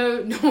 but I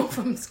know no one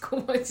from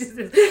school watches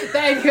this.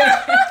 But anyway,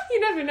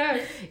 you never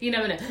know. You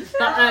never know.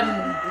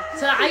 But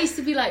so I used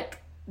to be like,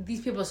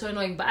 these people are so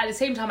annoying, but at the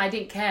same time I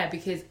didn't care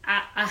because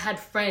I had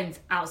friends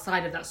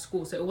outside of that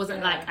school, so it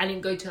wasn't like I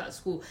didn't go to that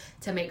school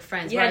to make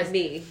friends. You had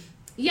me.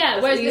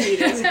 Yeah,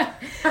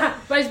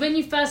 That's whereas when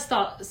you first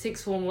start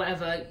sixth form,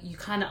 whatever, you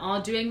kind of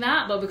are doing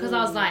that. But because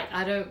I was like,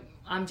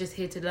 I'm just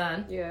here to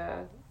learn. Yeah.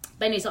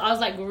 But anyway, so I was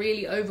like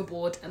really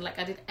overboard and like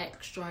I did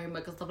extra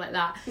homework and stuff like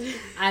that.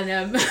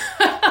 And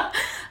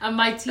and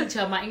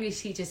my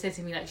English teacher said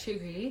to me like,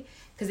 Shukri,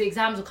 because the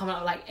exams were coming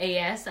out like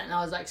AS, and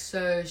I was like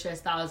so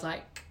stressed that I was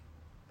like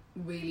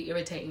really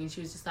irritating. And she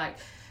was just like,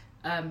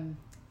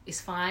 it's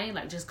fine,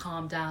 like just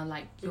calm down,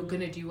 like you're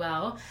gonna do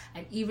well,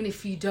 and even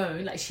if you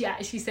don't, like she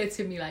actually said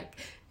to me like,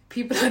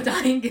 people are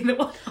dying in the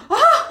world.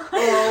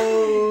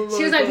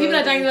 She was like, people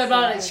are dying in the world.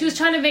 Like, she was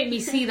trying to make me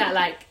see that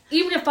like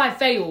even if I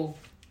fail,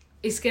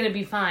 it's gonna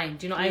be fine.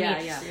 Do you know what I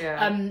mean?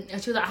 Yeah. And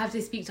she was like, I have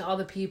to speak to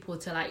other people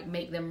to like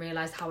make them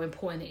realise how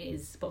important it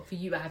is, but for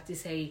you I have to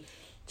say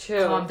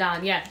chill, calm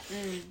down. Yeah.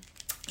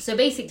 So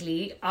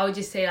basically I would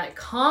just say like,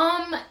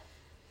 calm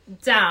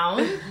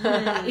down,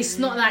 it's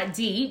not that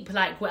deep,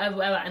 like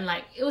whatever, and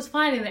like it was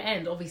fine in the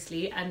end,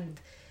 obviously. And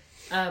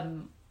I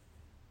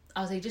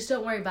was like, just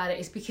don't worry about it.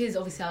 It's because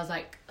obviously I was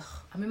like,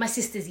 I'm in my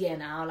sister's year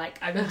now, like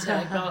I'm into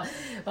like blah,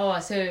 blah.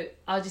 So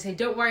I'll just say,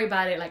 don't worry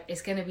about it, like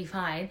it's gonna be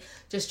fine,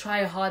 just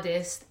try your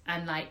hardest.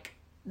 And like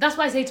that's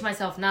what I say to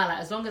myself now, like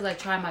as long as I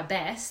try my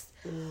best,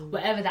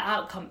 whatever the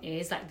outcome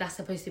is, like that's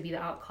supposed to be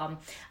the outcome.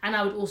 And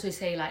I would also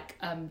say like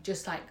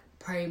just like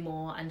pray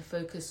more and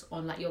focus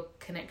on like your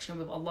connection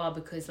with Allah,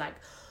 because like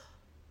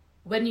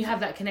when you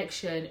have that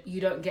connection,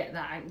 you don't get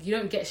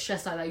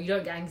stressed like that, you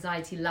don't get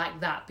anxiety like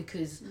that,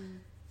 because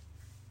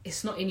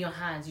it's not in your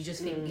hands. You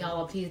just think, Ya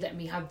Allah, please let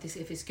me have this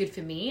if it's good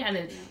for me. And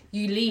then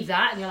you leave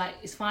that and you're like,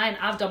 it's fine,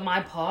 I've done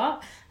my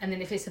part, and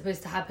then if it's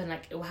supposed to happen,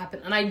 like it will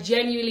happen. And I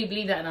genuinely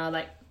believe that now.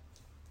 Like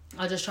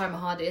I'll just try my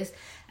hardest,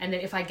 and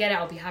then if I get it,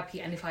 I'll be happy,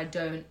 and if I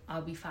don't,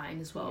 I'll be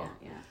fine as well.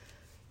 Yeah.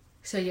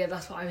 So yeah,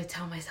 that's what I would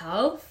tell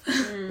myself.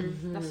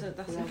 That's a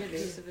good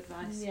piece of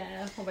advice.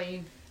 Yeah. What about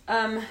you?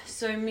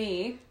 So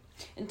me,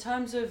 in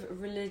terms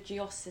of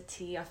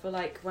religiosity, I feel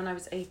like when I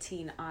was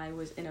 18, I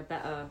was in a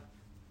better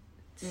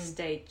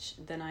stage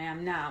than I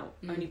am now,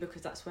 only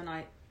because that's when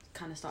I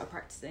kind of started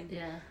practicing.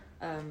 Yeah.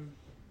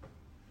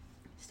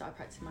 Started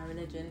practicing my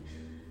religion.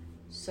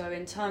 So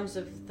in terms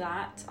of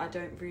that, I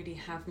don't really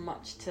have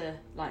much to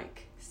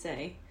like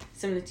say.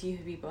 Similar to you,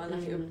 Habiba,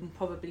 like it would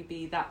probably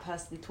be that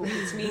person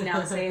talking to me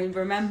now saying,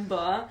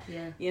 remember,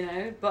 you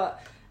know.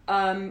 But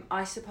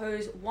I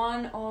suppose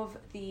one of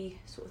the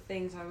sort of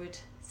things I would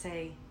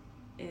say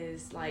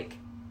is like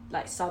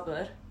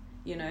sabr,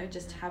 you know,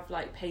 just have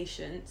like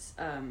patience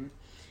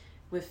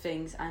with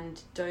things,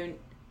 and don't,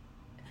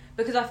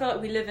 because I feel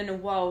like we live in a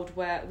world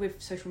where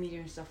with social media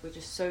and stuff, we're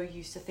just so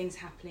used to things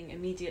happening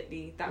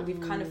immediately that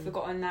we've kind of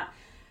forgotten that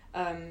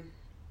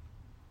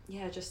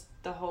just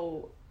the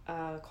whole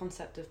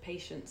concept of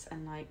patience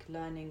and like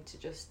learning to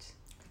just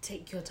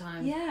take your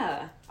time. Good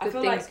I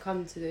feel things like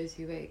come to those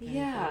who wait.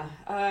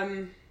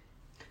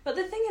 But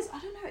the thing is, I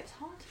don't know, it's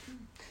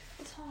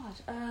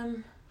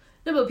hard.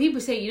 No, but people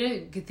say, you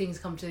know, good things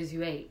come to those who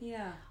wait.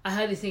 Yeah. I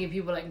heard this thing and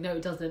people are like, no,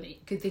 it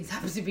doesn't. Good things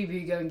happen to people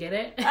who go and get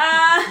it. Yeah.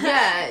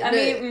 I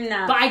mean,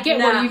 nah. But I get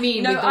what you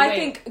mean. No, with the I wait.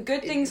 think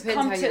good things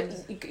come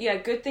to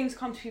good things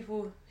come to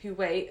people who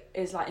wait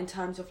is like in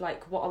terms of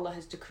like what Allah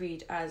has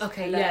decreed as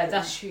halal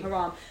that's true.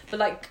 haram.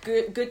 But like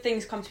good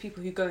things come to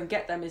people who go and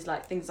get them is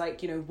like things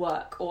like, you know,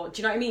 work, or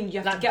do you know what I mean? You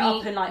have like to get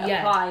up and like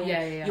apply,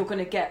 and you're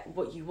gonna get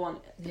what you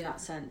want in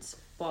that sense.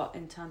 But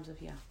in terms of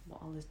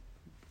what Allah's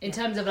in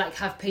terms of like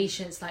have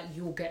patience, like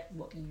you'll get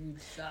what you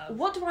deserve.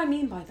 What do I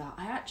mean by that?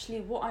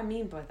 What I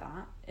mean by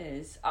that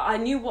is I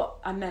knew what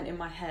I meant in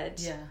my head.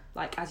 Yeah.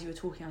 Like as you were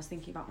talking, I was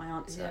thinking about my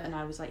answer, and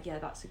I was like, yeah,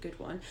 that's a good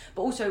one.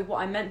 But also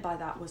what I meant by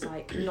that was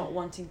like not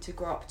wanting to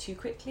grow up too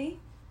quickly.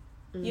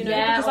 You know,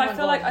 Yeah, because oh I my feel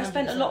God, like I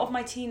spent a 100%. lot of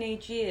my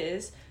teenage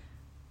years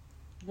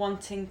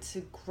wanting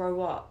to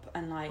grow up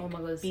and like Oh my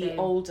God, be same.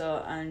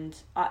 older, and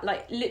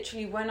like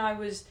literally when I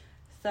was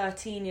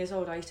 13 years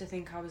old, I used to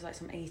think I was like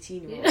some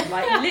 18-year-old. Yeah.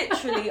 Like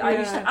literally, I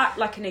used to act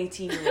like an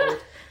 18-year-old.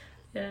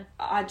 Yeah.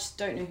 I just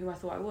don't know who I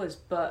thought I was,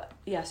 but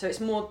yeah. So it's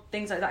more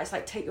things like that. It's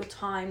like take your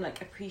time,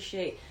 like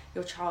appreciate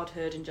your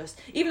childhood, and just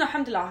even though,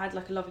 alhamdulillah, I had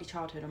like a lovely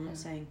childhood. I'm not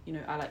saying, you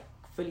know, I like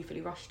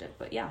fully rushed it,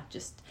 but yeah,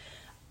 just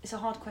it's a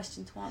hard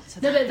question to answer.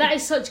 No, but that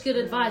is such good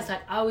advice.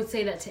 Like, I would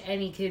say that to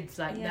any kids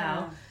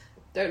now.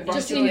 Don't Just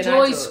rush to be an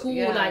enjoy adult. school,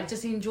 Yeah. like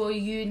just enjoy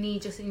uni,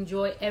 just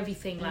enjoy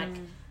everything, like,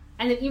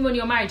 and then even when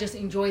you're married, just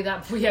enjoy that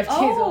before you have kids.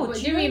 Oh, But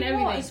do you you mean know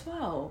everything? what as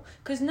well?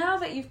 Because now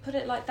that you've put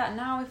it like that,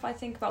 now if I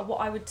think about what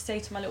I would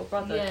say to my little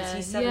brother, because Yeah,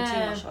 he's 17,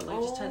 yeah. mashallah,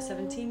 he just turned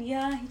 17.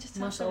 Yeah, he just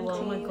turned Mashallah,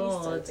 17. oh my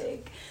God. He's so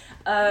big.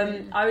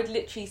 I would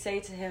literally say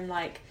to him,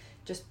 like,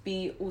 just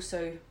be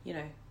also, you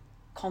know,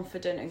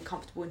 confident and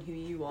comfortable in who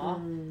you are.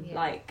 Yeah.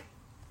 Like,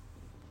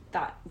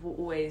 that will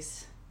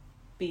always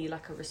be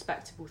like a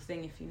respectable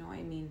thing, if you know what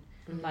I mean.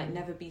 Like,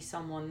 never be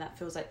someone that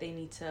feels like they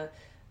need to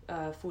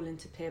fall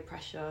into peer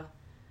pressure.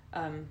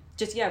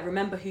 Just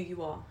remember who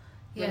you are.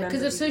 Yeah, Remember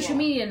because of who you social are.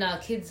 media now,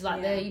 kids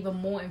like Yeah. they're even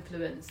more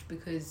influenced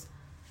because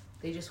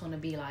they just want to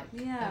be like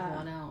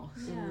everyone else.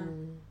 Yeah.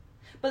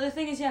 But the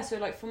thing is, so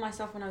like for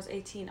myself, when I was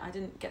 18, I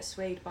didn't get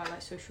swayed by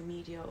like social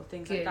media or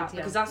things like Good, that, yeah.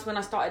 because that's when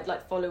I started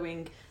like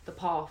following the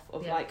path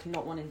of Yeah. like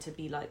not wanting to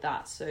be like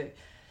that. So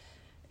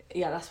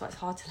yeah, that's why it's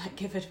hard to like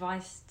give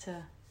advice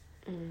to.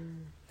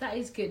 That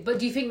is good. But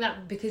do you think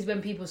that because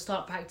when people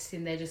start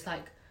practicing, they're just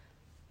like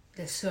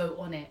they're so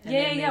on it? And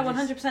then they Yeah,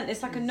 just- 100%.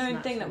 It's like a known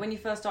it's thing that natural. when you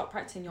first start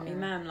practicing, your Yeah.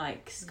 imam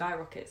like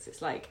skyrockets.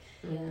 It's like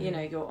you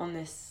know, you're on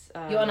this.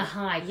 You're on a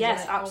high. 'cause Yes,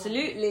 you're like, oh.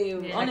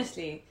 absolutely. Yeah.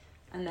 Honestly,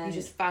 and then You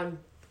just found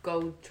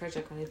gold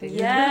treasure kind of thing.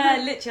 yeah,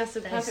 literally, that's the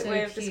That is perfect so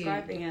way of cute.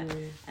 describing it.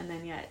 And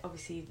then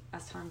obviously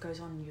as time goes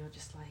on, you're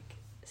just like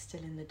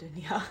still in the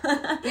dunya.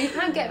 But you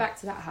can get back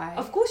to that high.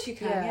 Of course you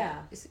can.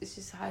 Yeah. It's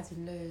just highs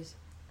and lows.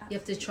 You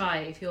have to try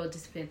it if you're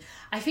disciplined.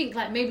 I think,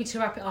 like, maybe to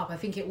wrap it up, I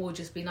think it will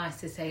just be nice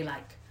to say,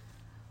 like,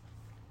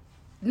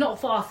 not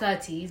for our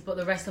 30s, but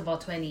the rest of our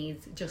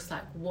 20s, just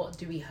like, what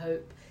do we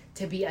hope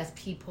to be as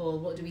people?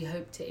 What do we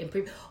hope to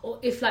improve? Or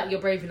if, like, you're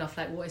brave enough,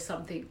 like, what is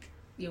something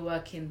you're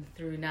working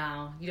through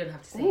now? You don't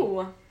have to say it.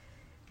 Ooh.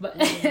 But,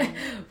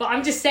 but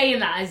I'm just saying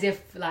that as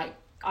if, like,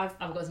 I've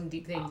got some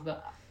deep things,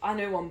 but I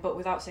know one, but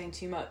without saying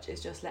too much,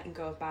 it's just letting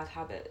go of bad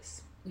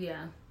habits.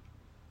 yeah.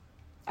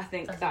 I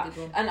think That's a that,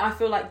 good one. and I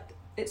feel like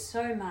it's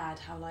so mad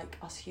how like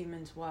us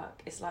humans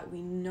work. It's like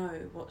we know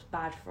what's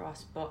bad for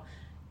us, but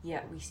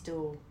yet we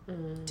still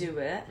do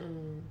it.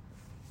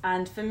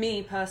 And for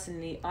me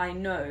personally, I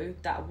know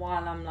that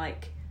while I'm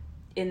like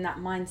in that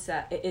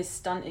mindset, it is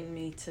stunting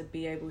me to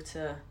be able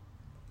to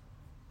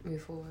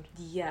Move forward.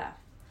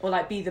 or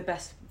like be the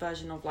best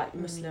version of like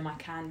Muslim I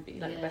can be,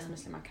 like the Yeah. best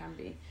Muslim I can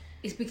be.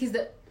 It's because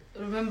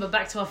remember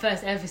back to our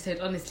first episode,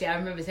 honestly, I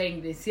remember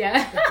saying this, The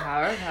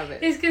power of habit.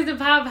 It's because the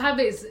power of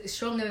habit is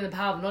stronger than the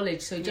power of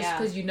knowledge. So just Yeah.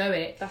 because you know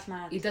it, That's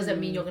mad. it doesn't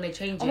mean you're going to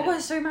change Oh it. my god,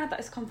 it's so mad that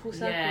it's come full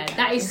circle. Yeah,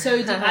 that is so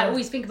deep. I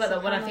always think about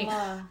that when I think,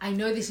 Subhanallah. I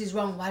know this is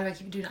wrong, why do I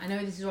keep doing it? I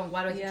know this is wrong,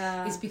 why do I keep...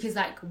 Yeah. It's because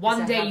like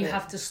one a day you habit.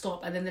 have to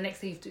stop, and then the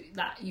next day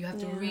you have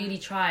to Yeah. really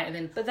try, and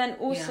then But then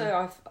also,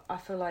 Yeah. I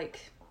feel like,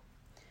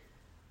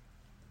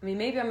 I mean,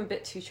 maybe I'm a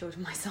bit too chilled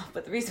with myself,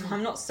 but the reason why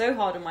I'm not so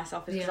hard on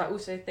myself is because Yeah. I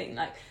also think,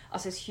 like,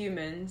 us as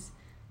humans,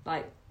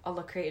 like,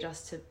 Allah created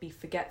us to be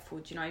forgetful,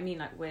 do you know what I mean?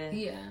 Like, we're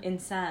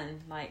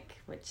insan, like,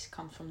 which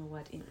comes from the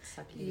word ins,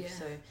 I believe, Yeah.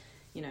 so,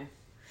 you know,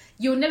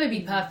 you'll never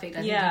be perfect. I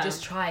think Yeah. you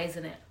just try,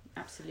 isn't it?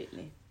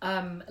 absolutely.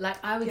 Like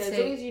I would Yeah, say, as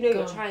long as you know go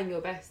you're on. trying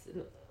your best,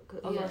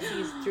 because Allah Yeah.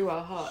 sees through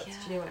our hearts. Do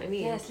you know what I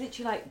mean? Yeah, it's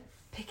literally like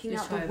picking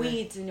Just out the try your best.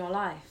 weeds in your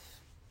life,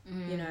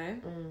 you know?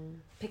 Mm.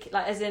 Pick it,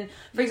 like, as in, for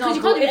Because example,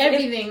 you can't do if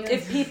everything.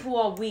 if people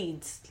are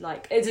weeds,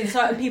 like, as in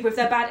certain people, if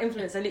they're bad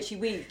influence, they're literally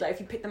weeds. Like,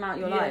 if you pick them out of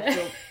your Yeah.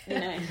 life, you're, you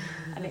know.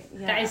 And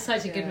That is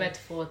such a good Yeah.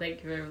 metaphor.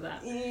 Thank you for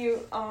that.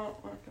 You are.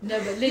 No,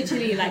 but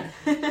literally, like,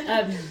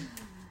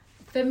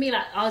 for me,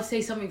 like, I'll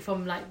say something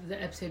from like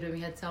the episode when we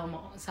had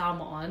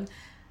Salma on.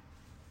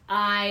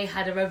 I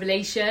had a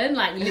revelation,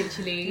 like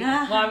literally.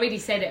 Well, I already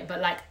said it,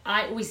 but like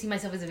I always see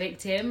myself as a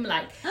victim,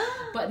 like.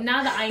 But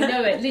now that I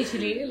know it,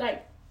 literally,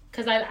 like,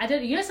 because I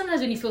don't, you know,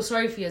 sometimes when you feel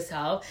sorry for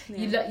yourself,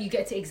 you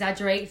get to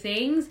exaggerate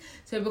things.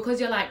 So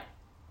because you're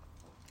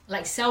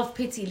like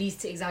self-pity leads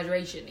to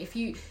exaggeration. If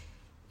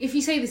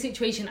you say the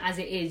situation as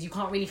it is, you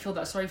can't really feel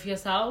that sorry for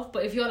yourself.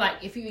 But if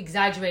you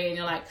exaggerate and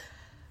you're like,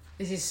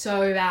 this is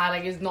so bad,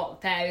 like, it's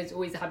not fair, it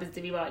always happens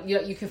to me, but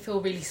you can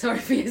feel really sorry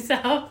for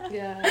yourself.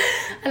 Yeah.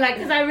 And like,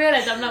 because I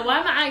realised, I'm like, why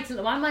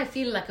am I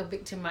feeling like a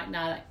victim right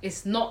now? Like,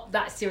 it's not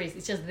that serious,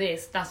 it's just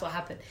this, that's what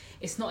happened.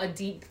 It's not a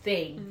deep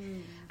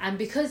thing. And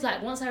because,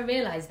 like, once I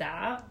realised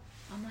that,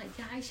 I'm like,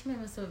 yeah, I actually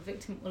made myself a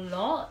victim a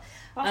lot.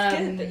 That's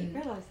good that you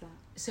realise that.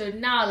 So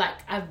now, like,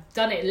 I've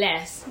done it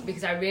less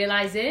because I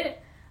realise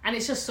it. And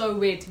it's just so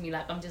weird to me.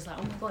 Like, I'm just like,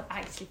 oh my God, I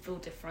actually feel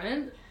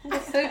different.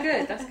 That's so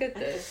good. That's good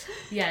though.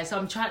 Yeah, so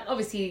I'm trying,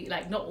 obviously,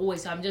 like, not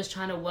always, so I'm just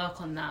trying to work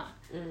on that.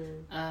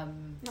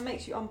 That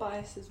makes you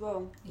unbiased as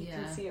well. You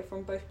can see it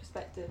from both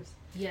perspectives.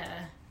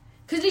 Yeah.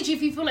 Because literally,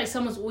 if you feel like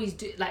someone's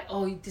always like,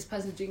 oh, this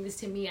person's doing this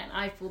to me and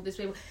I feel this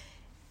way,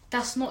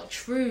 that's not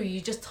true.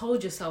 You just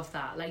told yourself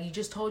that. Like, you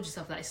just told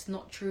yourself that it's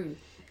not true.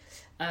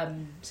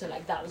 So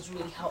like that was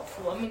really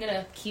helpful. I'm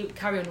gonna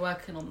carry on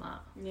working on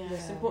that. Yeah,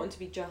 it's important to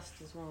be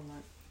just as well.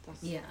 Like that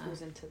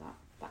falls into that.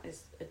 That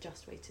is a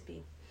just way to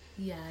be.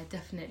 Yeah,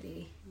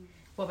 definitely.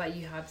 What about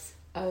you, Habs?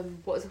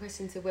 What was the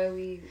question? To what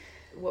we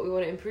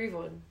want to improve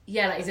on?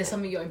 Yeah, like is there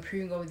something you're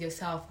improving on with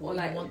yourself? What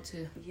you want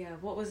to? Yeah.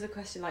 What was the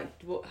question? Like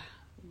what?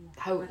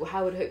 How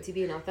would hope to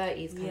be in our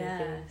 30s? Kind of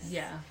thing.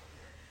 Yeah.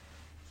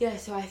 Yeah.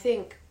 So I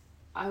think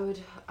I want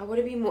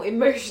to be more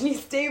emotionally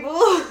stable.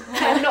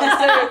 I'm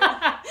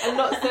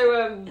not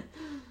so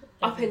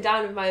up and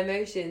down with my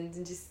emotions,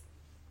 and just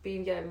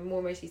being more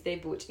emotionally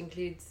stable, which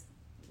includes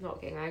not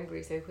getting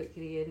angry so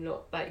quickly and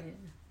not like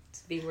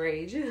just being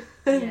rage. Yeah,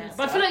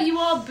 but I feel like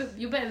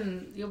you're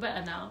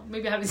better now.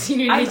 Maybe I haven't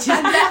seen you in ages.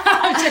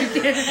 I'm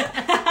joking.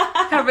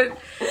 haven't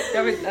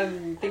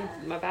think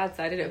my bad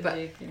side in it, but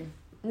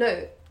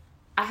no,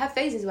 I have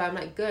phases where I'm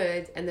like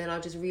good, and then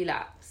I'll just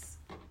relapse.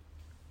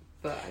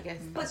 But I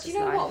guess. But you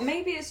know what?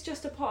 Maybe it's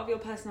just a part of your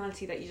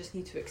personality that you just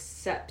need to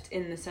accept,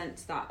 in the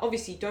sense that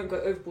obviously don't go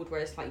overboard where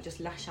it's like you just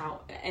lash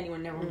out at anyone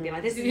and everyone be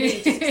like, this is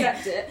me, just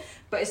accept it.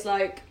 But it's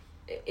like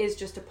it is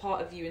just a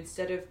part of you,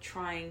 instead of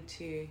trying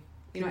to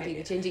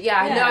completely change it.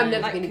 Yeah, I know I'm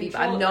never going to be,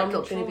 but I know I'm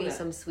not going to be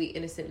some sweet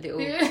innocent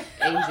little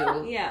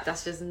angel. Yeah,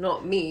 that's just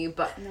not me.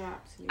 But no,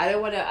 absolutely. I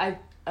don't want to.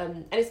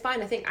 And it's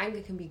fine. I think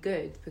anger can be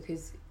good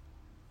because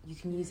you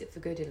can use it for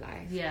good in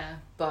life. Yeah,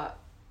 but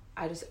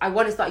I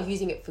want to start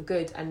using it for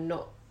good and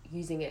not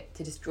using it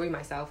to destroy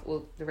myself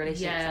or the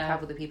relationships I have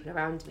with the people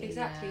around me.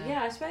 Exactly.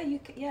 Yeah, I swear am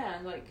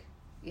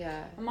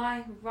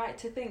I right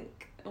to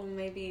think, or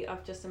maybe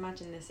I've just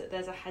imagined this, that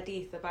there's a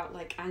hadith about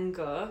like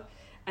anger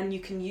and you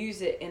can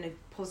use it in a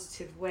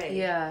positive way.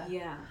 Yeah.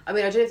 I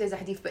mean, I don't know if there's a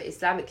hadith, but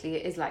Islamically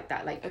it is like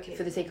that. Like,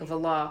 for the sake of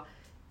Allah,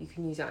 you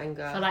can use your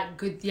anger for like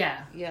good.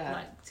 Yeah.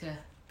 Like to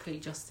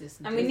create justice.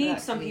 And we need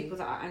some people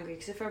that are angry,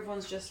 because if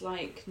everyone's just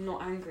like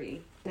not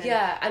angry,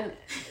 and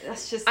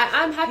that's just.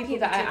 I'm happy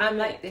that I am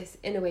like this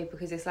in a way,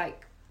 because it's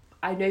like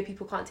I know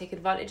people can't take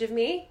advantage of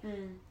me,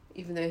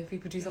 even though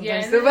people do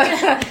sometimes.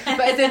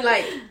 But as in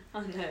like,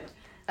 oh no.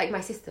 Like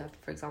my sister,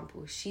 for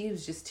example, she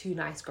was just too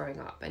nice growing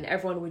up, and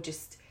everyone would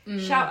just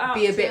shout out,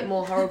 be a bit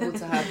more horrible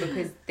to her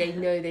because they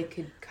know they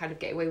could kind of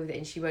get away with it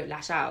and she won't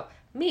lash out.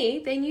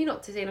 Me, they knew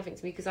not to say nothing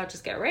to me because I'd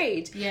just get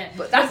rage. Yeah.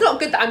 But that's not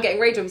good that I'm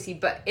getting rage, obviously,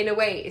 but in a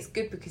way it's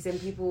good because then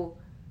people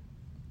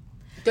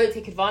don't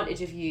take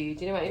advantage of you.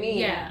 Do you know what I mean?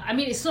 Yeah. I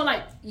mean, it's not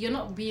like you're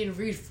not being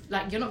rude,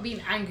 like you're not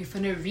being angry for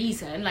no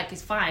reason, like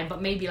it's fine,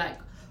 but maybe like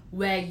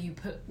where you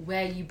put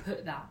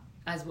that,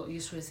 as what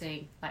Yusra was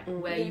saying, like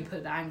where you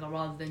put the anger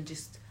rather than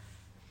just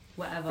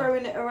whatever.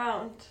 Throwing it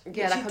around.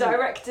 Yeah, like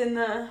directing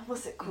the,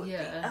 what's it called?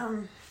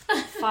 Yeah.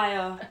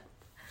 Fire,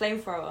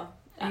 flamethrower.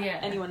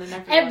 Anyone and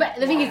everyone. But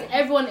the thing is,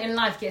 everyone in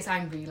life gets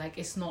angry. Like,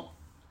 it's not...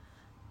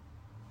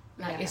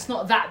 Like, it's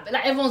not that...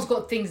 Like, everyone's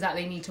got things that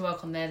they need to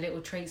work on, their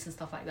little traits and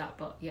stuff like that.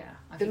 But, yeah.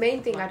 The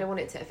main thing I don't want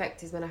it to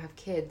affect is when I have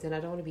kids, and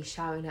I don't want to be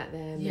shouting at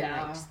them and,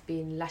 like, just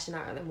being lashing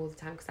out at them all the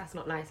time, because that's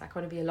not nice. Like, I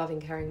want to be a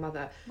loving, caring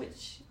mother,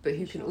 but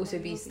who can also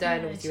be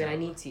stern, obviously, when I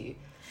need to.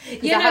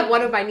 Because I have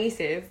one of my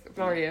nieces,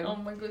 Mariam. Oh,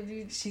 my God,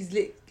 dude. She's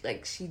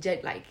if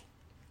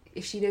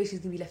she knows she's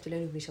going to be left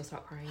alone with me, she'll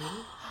start crying.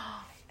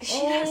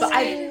 But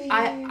I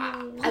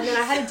and then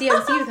I had a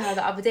DMC with her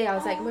the other day. I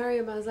was like,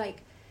 Mariam, I was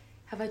like,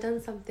 have I done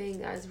something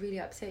that has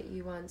really upset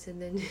you once?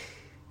 And then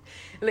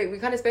like we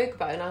kind of spoke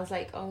about it, and I was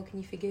like, oh, can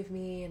you forgive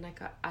me? And like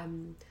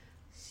I'm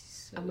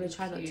gonna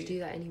try not to do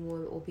that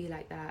anymore or be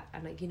like that,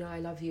 and like, I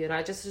love you. And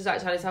I just was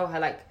like trying to tell her,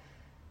 like,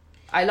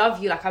 I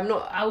love you, like I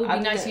will be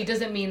nice to you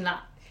doesn't mean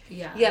that.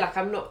 Like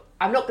I'm not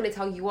gonna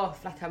tell you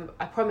off. Like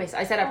I promise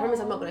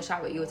I'm not gonna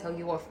shout at you or tell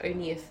you off,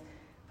 only if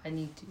I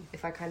need to.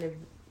 If I kind of,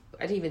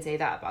 I didn't even say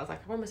that, but I was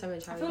like, I promise I'm going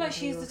to try. I feel like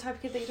she's the type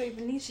of kid that you don't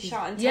even need to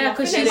shout and tell. Yeah,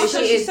 because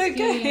she's so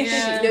good.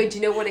 Yeah. Do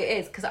you know what it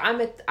is? Because I'm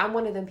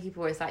one of them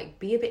people where it's like,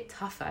 be a bit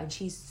tougher, and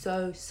she's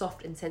so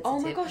soft and sensitive. Oh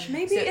my gosh,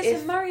 maybe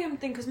it's a Mariam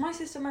thing, because my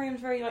sister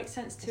Mariam's very like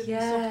sensitive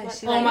and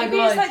soft. Oh my god.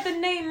 Maybe it's like the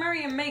name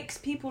Mariam makes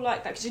people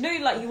like that, because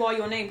like you are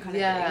your name kind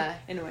of thing,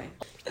 in a way.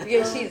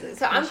 Yeah,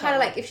 so I'm kind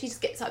of like, if she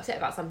just gets upset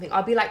about something,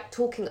 I'll be like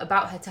talking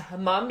about her to her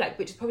mum, like,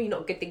 which is probably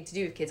not a good thing to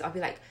do with kids. I'll be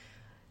like,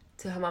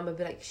 to her mum, I'd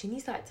be like, she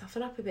needs to like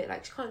toughen up a bit,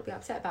 like she can't be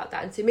upset about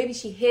that. And so maybe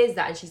she hears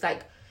that and she's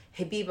like,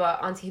 Auntie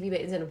Habiba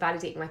isn't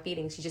validating my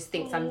feelings, she just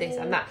thinks I'm this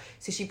and that,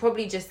 so she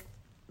probably just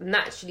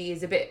naturally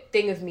is a bit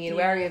thing of me and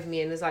wary of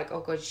me, and is like, oh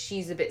god,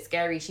 she's a bit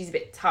scary, she's a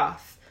bit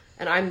tough,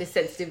 and I'm this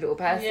sensitive little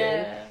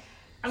person.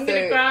 I'm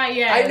gonna cry.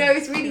 Yeah, I know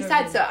it's really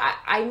sad. So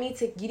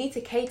you need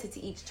to cater to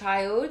each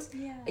child,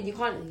 and you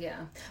can't. Yeah,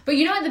 but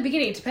you know, at the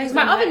beginning, it depends.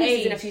 My on other her nieces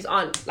age. and nephews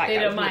aren't like They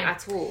that don't with me mind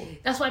at all.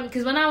 That's why,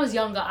 because when I was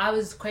younger, I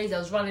was crazy. I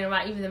was running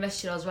around. Even the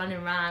masjid, I was running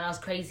around. I was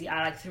crazy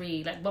at like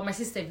 3. Like, but my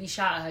sister, if you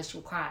shout at her,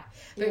 she'll cry.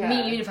 But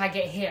me, even if I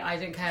get hit, I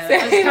don't care.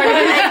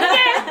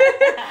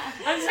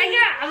 I'm just like,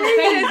 I'm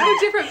crazy. There's all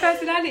different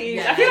personalities.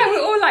 Yeah. I feel like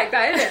we're all like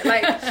that, isn't it?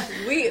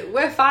 Like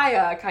we're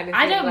fire kind of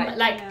thing. I don't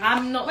like.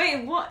 I'm not.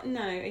 Wait, what?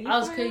 No, are you I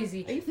was fire?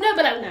 crazy. Are you No,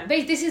 but fire?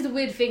 like, this is the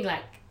weird thing.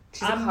 Like,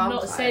 She's a I'm calm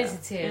not fire.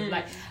 sensitive.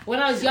 Like, when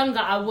I was younger,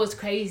 I was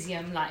crazy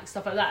and like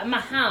stuff like that. In my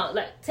house,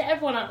 like to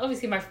everyone,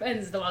 obviously my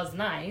friends, though I was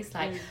nice.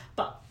 Like,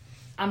 but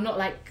I'm not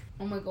like,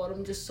 oh my god,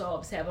 I'm just so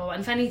upset. Blah, blah.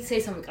 And if I need to say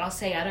something, I'll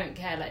say. I don't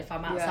care. Like if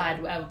I'm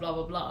outside, whatever, blah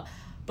blah blah.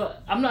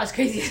 But I'm not as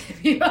crazy as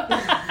you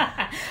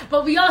are.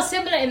 But we are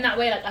similar in that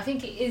way. Like, I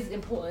think it is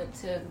important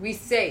to we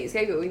say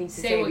what we need to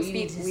say. what We you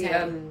need to we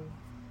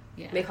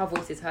say. make our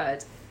voices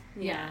heard.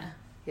 Yeah.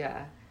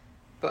 Yeah.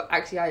 But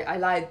actually, I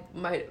lied.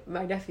 My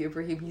nephew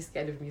Ibrahim, he's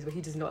scared of me, but he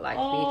does not like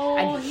Oh,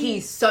 me, and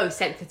he's so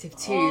sensitive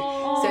too.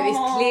 Oh. So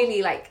it's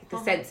clearly like the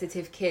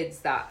sensitive kids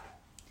that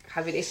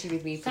have an issue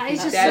with me. That because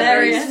is just they're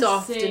very hilarious.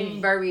 soft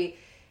and very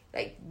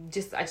like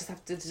I just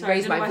have to Sorry,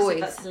 raise I don't know my why I said voice.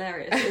 That's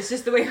hilarious. It's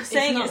just the way you're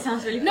saying not- it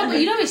sounds really No, funny. but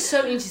you know it's so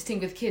interesting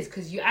with kids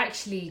because you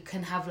actually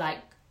can have like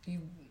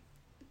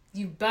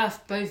you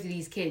birthed both of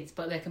these kids,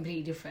 but they're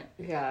completely different.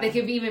 Yeah. They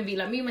could even be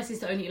like me and my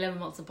sister only 11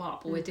 months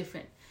apart, but we're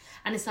different.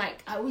 And it's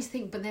like I always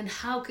think, but then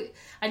how could?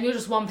 And you're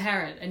just one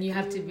parent, and you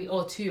have to be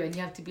or two, and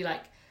you have to be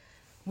like,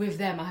 with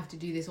them I have to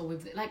do this or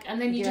with like,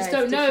 and then you just Yeah,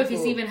 don't it's know if it's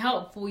difficult. even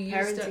helpful. You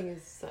just don't, Parenting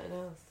is something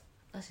else.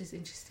 that's just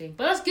interesting.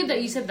 But that's good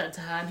that you said that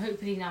to her, and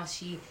hopefully now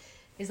she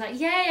is like,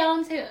 yay, I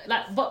want to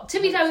like. But to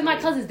be fair, with my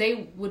cousins,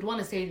 they would want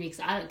to stay with me because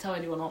I don't tell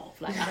anyone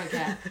off. Like I don't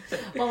care.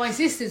 But my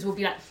sisters will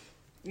be like,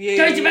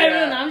 go to bed,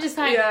 and I'm just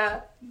like,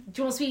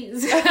 do you want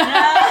sweets? You're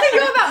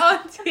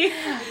that auntie.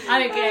 I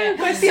don't care.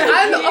 But see,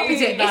 I'm the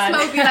opposite. Man.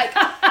 Isma will be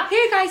like,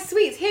 here guys,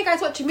 sweets. Here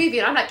guys, watch a movie.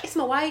 And I'm like,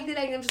 Isma, why are you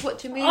letting them just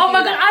watch a movie? Oh my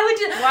god, Like, I would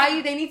just.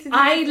 why they need to?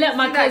 I let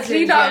my cousins.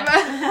 clean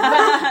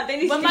up. They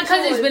need to When be my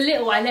cousins chores. were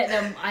little,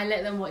 I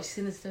let them watch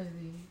Sinister with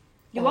me.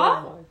 You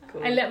are? Oh my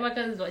God. I let my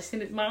cousins watch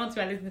Sinister. My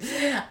auntie, I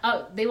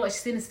listen. They watch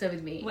Sinister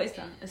with me. What is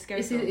that? A scary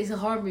It's film? a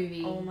horror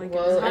movie. Oh my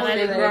Well, goodness.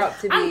 if they grow up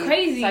to be I'm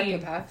crazy.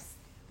 psychopaths,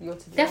 you're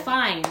to They're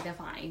fine. They're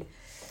fine.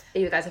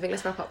 Anyway, guys, I think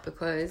let's wrap up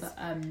because But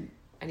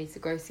I need to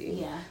go soon.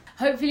 yeah.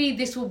 Hopefully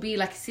this will be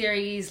like a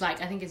series.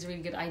 Like I think it's a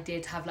really good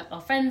idea to have like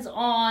our friends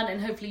on, and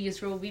hopefully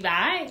Yusra will be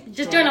back.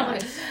 Just join up on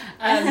it.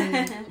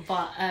 And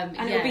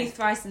yeah. it'll be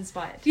thrice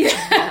inspired.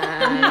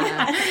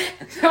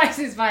 Thrice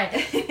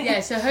inspired. Yeah,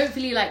 so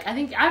hopefully, like, I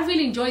think I've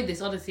really enjoyed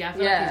this, honestly. I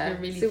feel like it's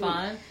been really So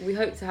fun. We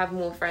hope to have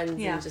more friends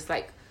Yeah. and just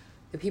like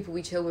the people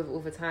we chill with all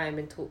the time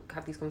and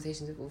have these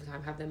conversations with all the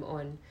time, have them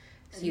on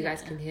so you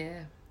guys can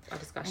hear our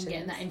discussions. And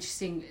getting that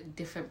interesting,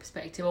 different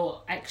perspective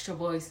or extra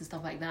voice and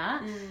stuff like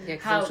that. Yeah,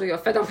 because I'm sure you're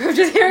fed up of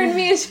just hearing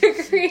me and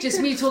Sugary.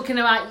 Just me talking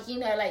about,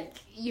 like,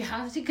 you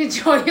have to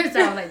control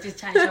yourself, like, just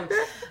chatting shop.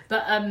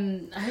 But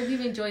I hope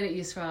you've enjoyed it,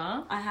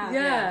 Yusra. I have.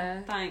 Yeah.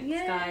 Yeah.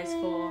 Thanks, guys,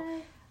 for.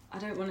 I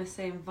don't want to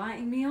say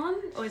inviting me on,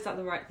 or is that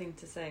the right thing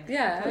to say?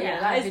 Yeah. But Yeah,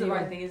 that is having the you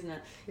right on. thing, isn't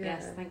it? Yeah.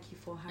 Yes. Thank you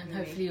for having And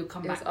hopefully you'll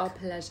come It was back. our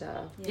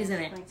pleasure. me. Isn't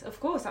it? Thanks. Of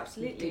course,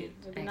 absolutely. Good.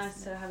 It'd be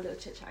nice to have a little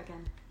chit chat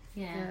again.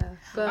 Yeah.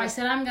 But Alright,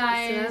 salam,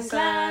 guys.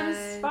 Salam.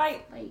 Slams.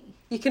 Bye. Bye.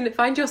 you can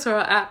find your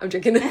Sora at. I'm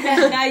joking. No, you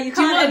want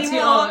can't to?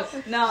 anymore.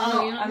 Oh. No,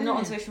 Oh, you're not I'm not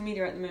on doing it? social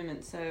media at the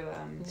moment, so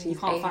you She's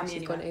can't find me she's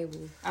anywhere. gone able.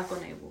 I've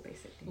gone able,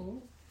 basically.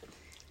 Ooh.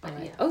 But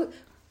Alright. yeah. Oh,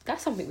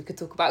 that's something we could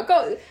talk about. Go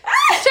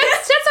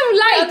shed some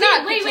light on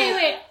that.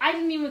 Wait. I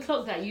didn't even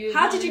clock that.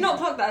 How did you not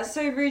clock that? It's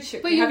so rude,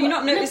 Shukri. But Have you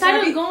not noticed? I don't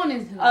already? go on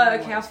Instagram. Oh,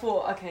 anymore. okay. I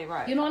thought. Okay,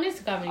 right. You're not on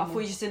Instagram I anymore. thought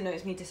you just didn't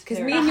notice me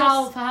disappearing. me and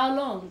For how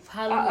long? For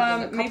how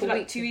long? a maybe couple like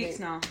weeks, 2 I weeks think.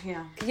 now.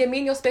 Yeah. Yeah, me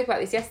and you spoke about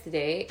this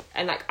yesterday,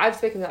 and like I've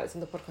spoken about this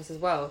on the podcast as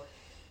well.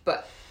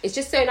 But it's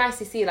just so nice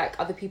to see like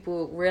other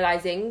people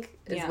realizing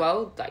as Yeah.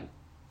 well, like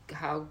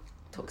how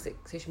toxic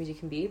social media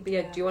can be. But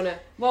yeah, Yeah. do you want to?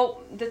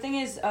 Well, the thing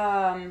is,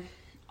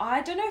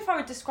 I don't know if I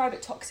would describe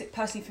it toxic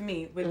personally for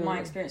me with my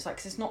experience, like,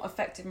 'cause it's not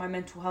affected my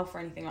mental health or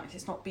anything. Like,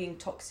 it's not being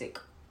toxic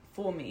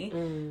for me,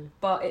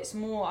 but it's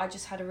more. I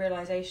just had a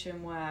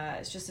realization where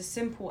it's just as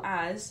simple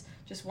as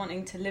just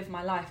wanting to live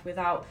my life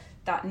without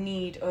that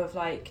need of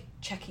like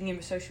checking in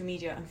with social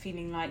media and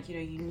feeling like you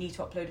need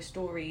to upload a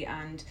story,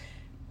 and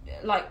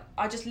like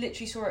I just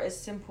literally saw it as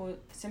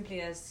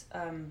simply as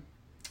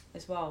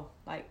well,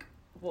 like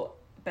what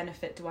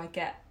benefit do I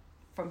get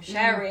from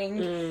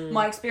sharing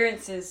my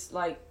experiences,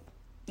 like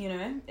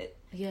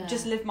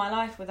just live my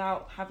life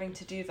without having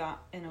to do that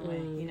in a way,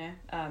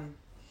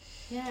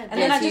 Yeah.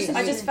 And then I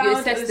just found you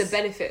assessed it was- the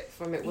benefit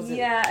from it, wasn't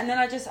yeah, and then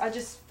I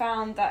just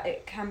found that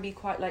it can be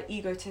quite like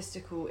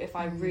egotistical if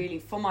I really,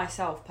 for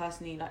myself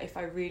personally, like if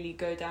I really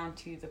go down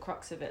to the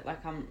crux of it, like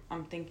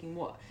I'm thinking,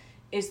 what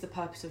is the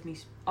purpose of me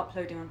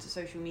uploading onto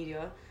social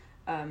media?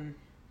 And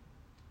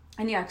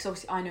yeah, because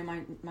obviously I know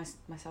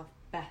myself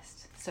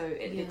best, so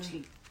it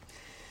literally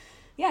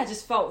yeah, it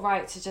just felt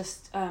right to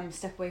just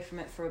step away from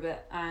it for a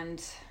bit and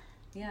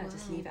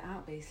just leave it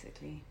out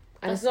basically.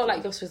 And it's not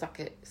like Yoss was like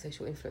a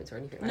social influencer or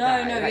anything like no,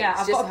 that. No, like,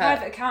 I've got a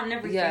private account and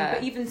everything,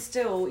 but even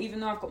still,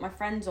 even though I've got my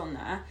friends on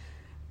there,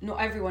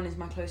 not everyone is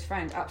my close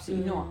friend.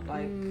 Absolutely not.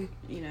 Like,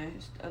 you know,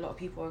 a lot of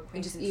people are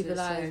acquaintances. And just Evil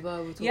Eye as well.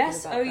 We're talking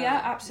yes, about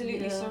that.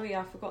 absolutely. Yeah. Sorry,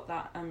 I forgot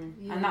that.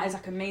 And that is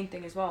like a main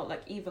thing as well.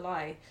 Like Evil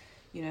Eye,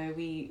 you know,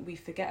 we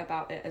forget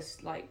about it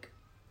as like,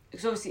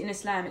 because obviously in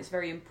Islam it's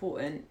very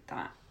important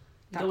that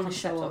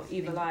concept of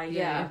Evil Eye,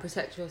 and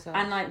protect yourself.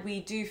 And like we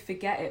do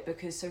forget it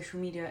because social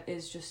media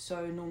is just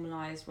so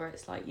normalized, where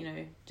it's like, you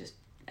know, just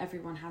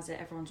everyone has it,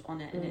 everyone's on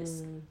it, and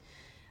it's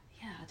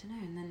I don't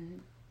know, and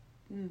then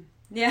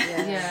you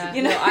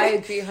know, no, I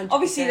agree 100%.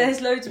 Obviously there's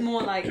loads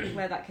more like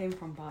where that came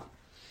from, but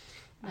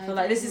I feel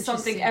like this is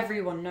something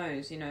everyone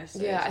knows, you know,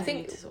 so I think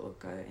need to sort of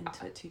go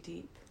into it too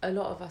deep. A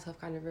lot of us have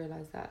kind of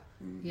realised that.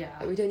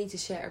 Like, we don't need to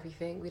share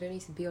everything. We don't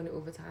need to be on it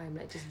all the time.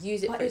 Like, just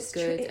use it for its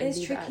good and leave it at that. It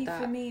is tricky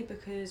for me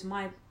because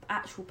my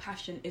actual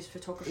passion is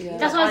photography. Yeah.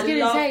 That's what I was going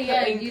to say.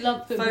 Yeah, you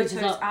love photos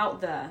out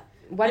there.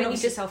 Why don't you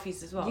just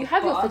selfies as well? You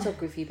have your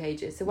photography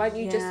pages, so why don't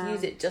you just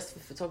use it just for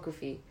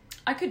photography?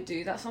 I could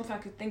do. That's something I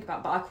could think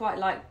about. But I quite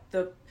like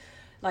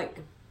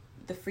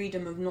the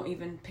freedom of not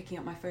even picking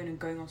up my phone and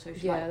going on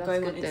social,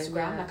 going on Instagram.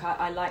 Then, Like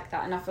I like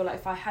that, and I feel like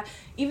if I had,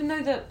 even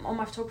though on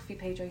my photography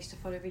page I used to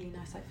follow really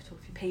nice like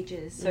photography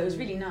pages, so it was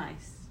really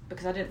nice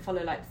because I didn't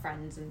follow like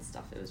friends and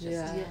stuff. It was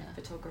just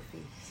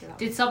photography. So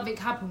did something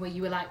happen where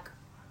you were like,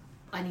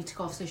 I need to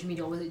go off social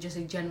media, or was it just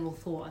a general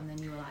thought and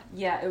then you were like...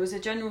 Yeah, it was a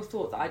general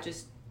thought that I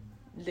just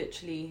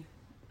literally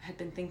had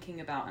been thinking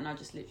about, and I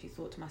just literally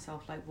thought to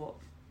myself like, what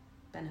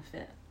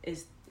benefit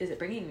is it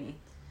bringing me?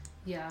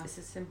 Yeah. It's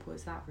as simple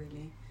as that,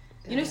 really.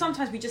 You know,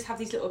 sometimes we just have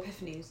these little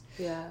epiphanies.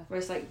 Yeah. Where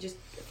it's like just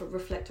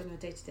reflect on your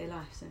day-to-day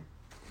life. So.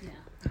 Yeah,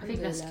 I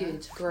think that's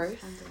good.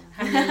 Growth.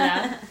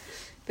 Alhamdulillah.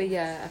 But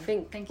yeah, I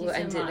think we'll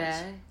end it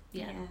there.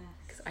 Yeah.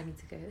 Because I need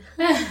to go.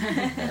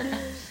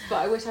 But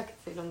I wish I could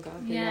stay longer.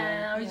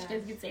 I wish you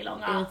guys could stay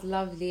longer. It was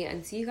lovely,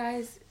 and see you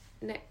guys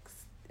in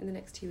the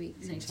next 2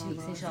 weeks. Next 2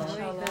 weeks,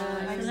 inshallah.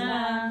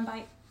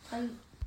 Bye. Bye.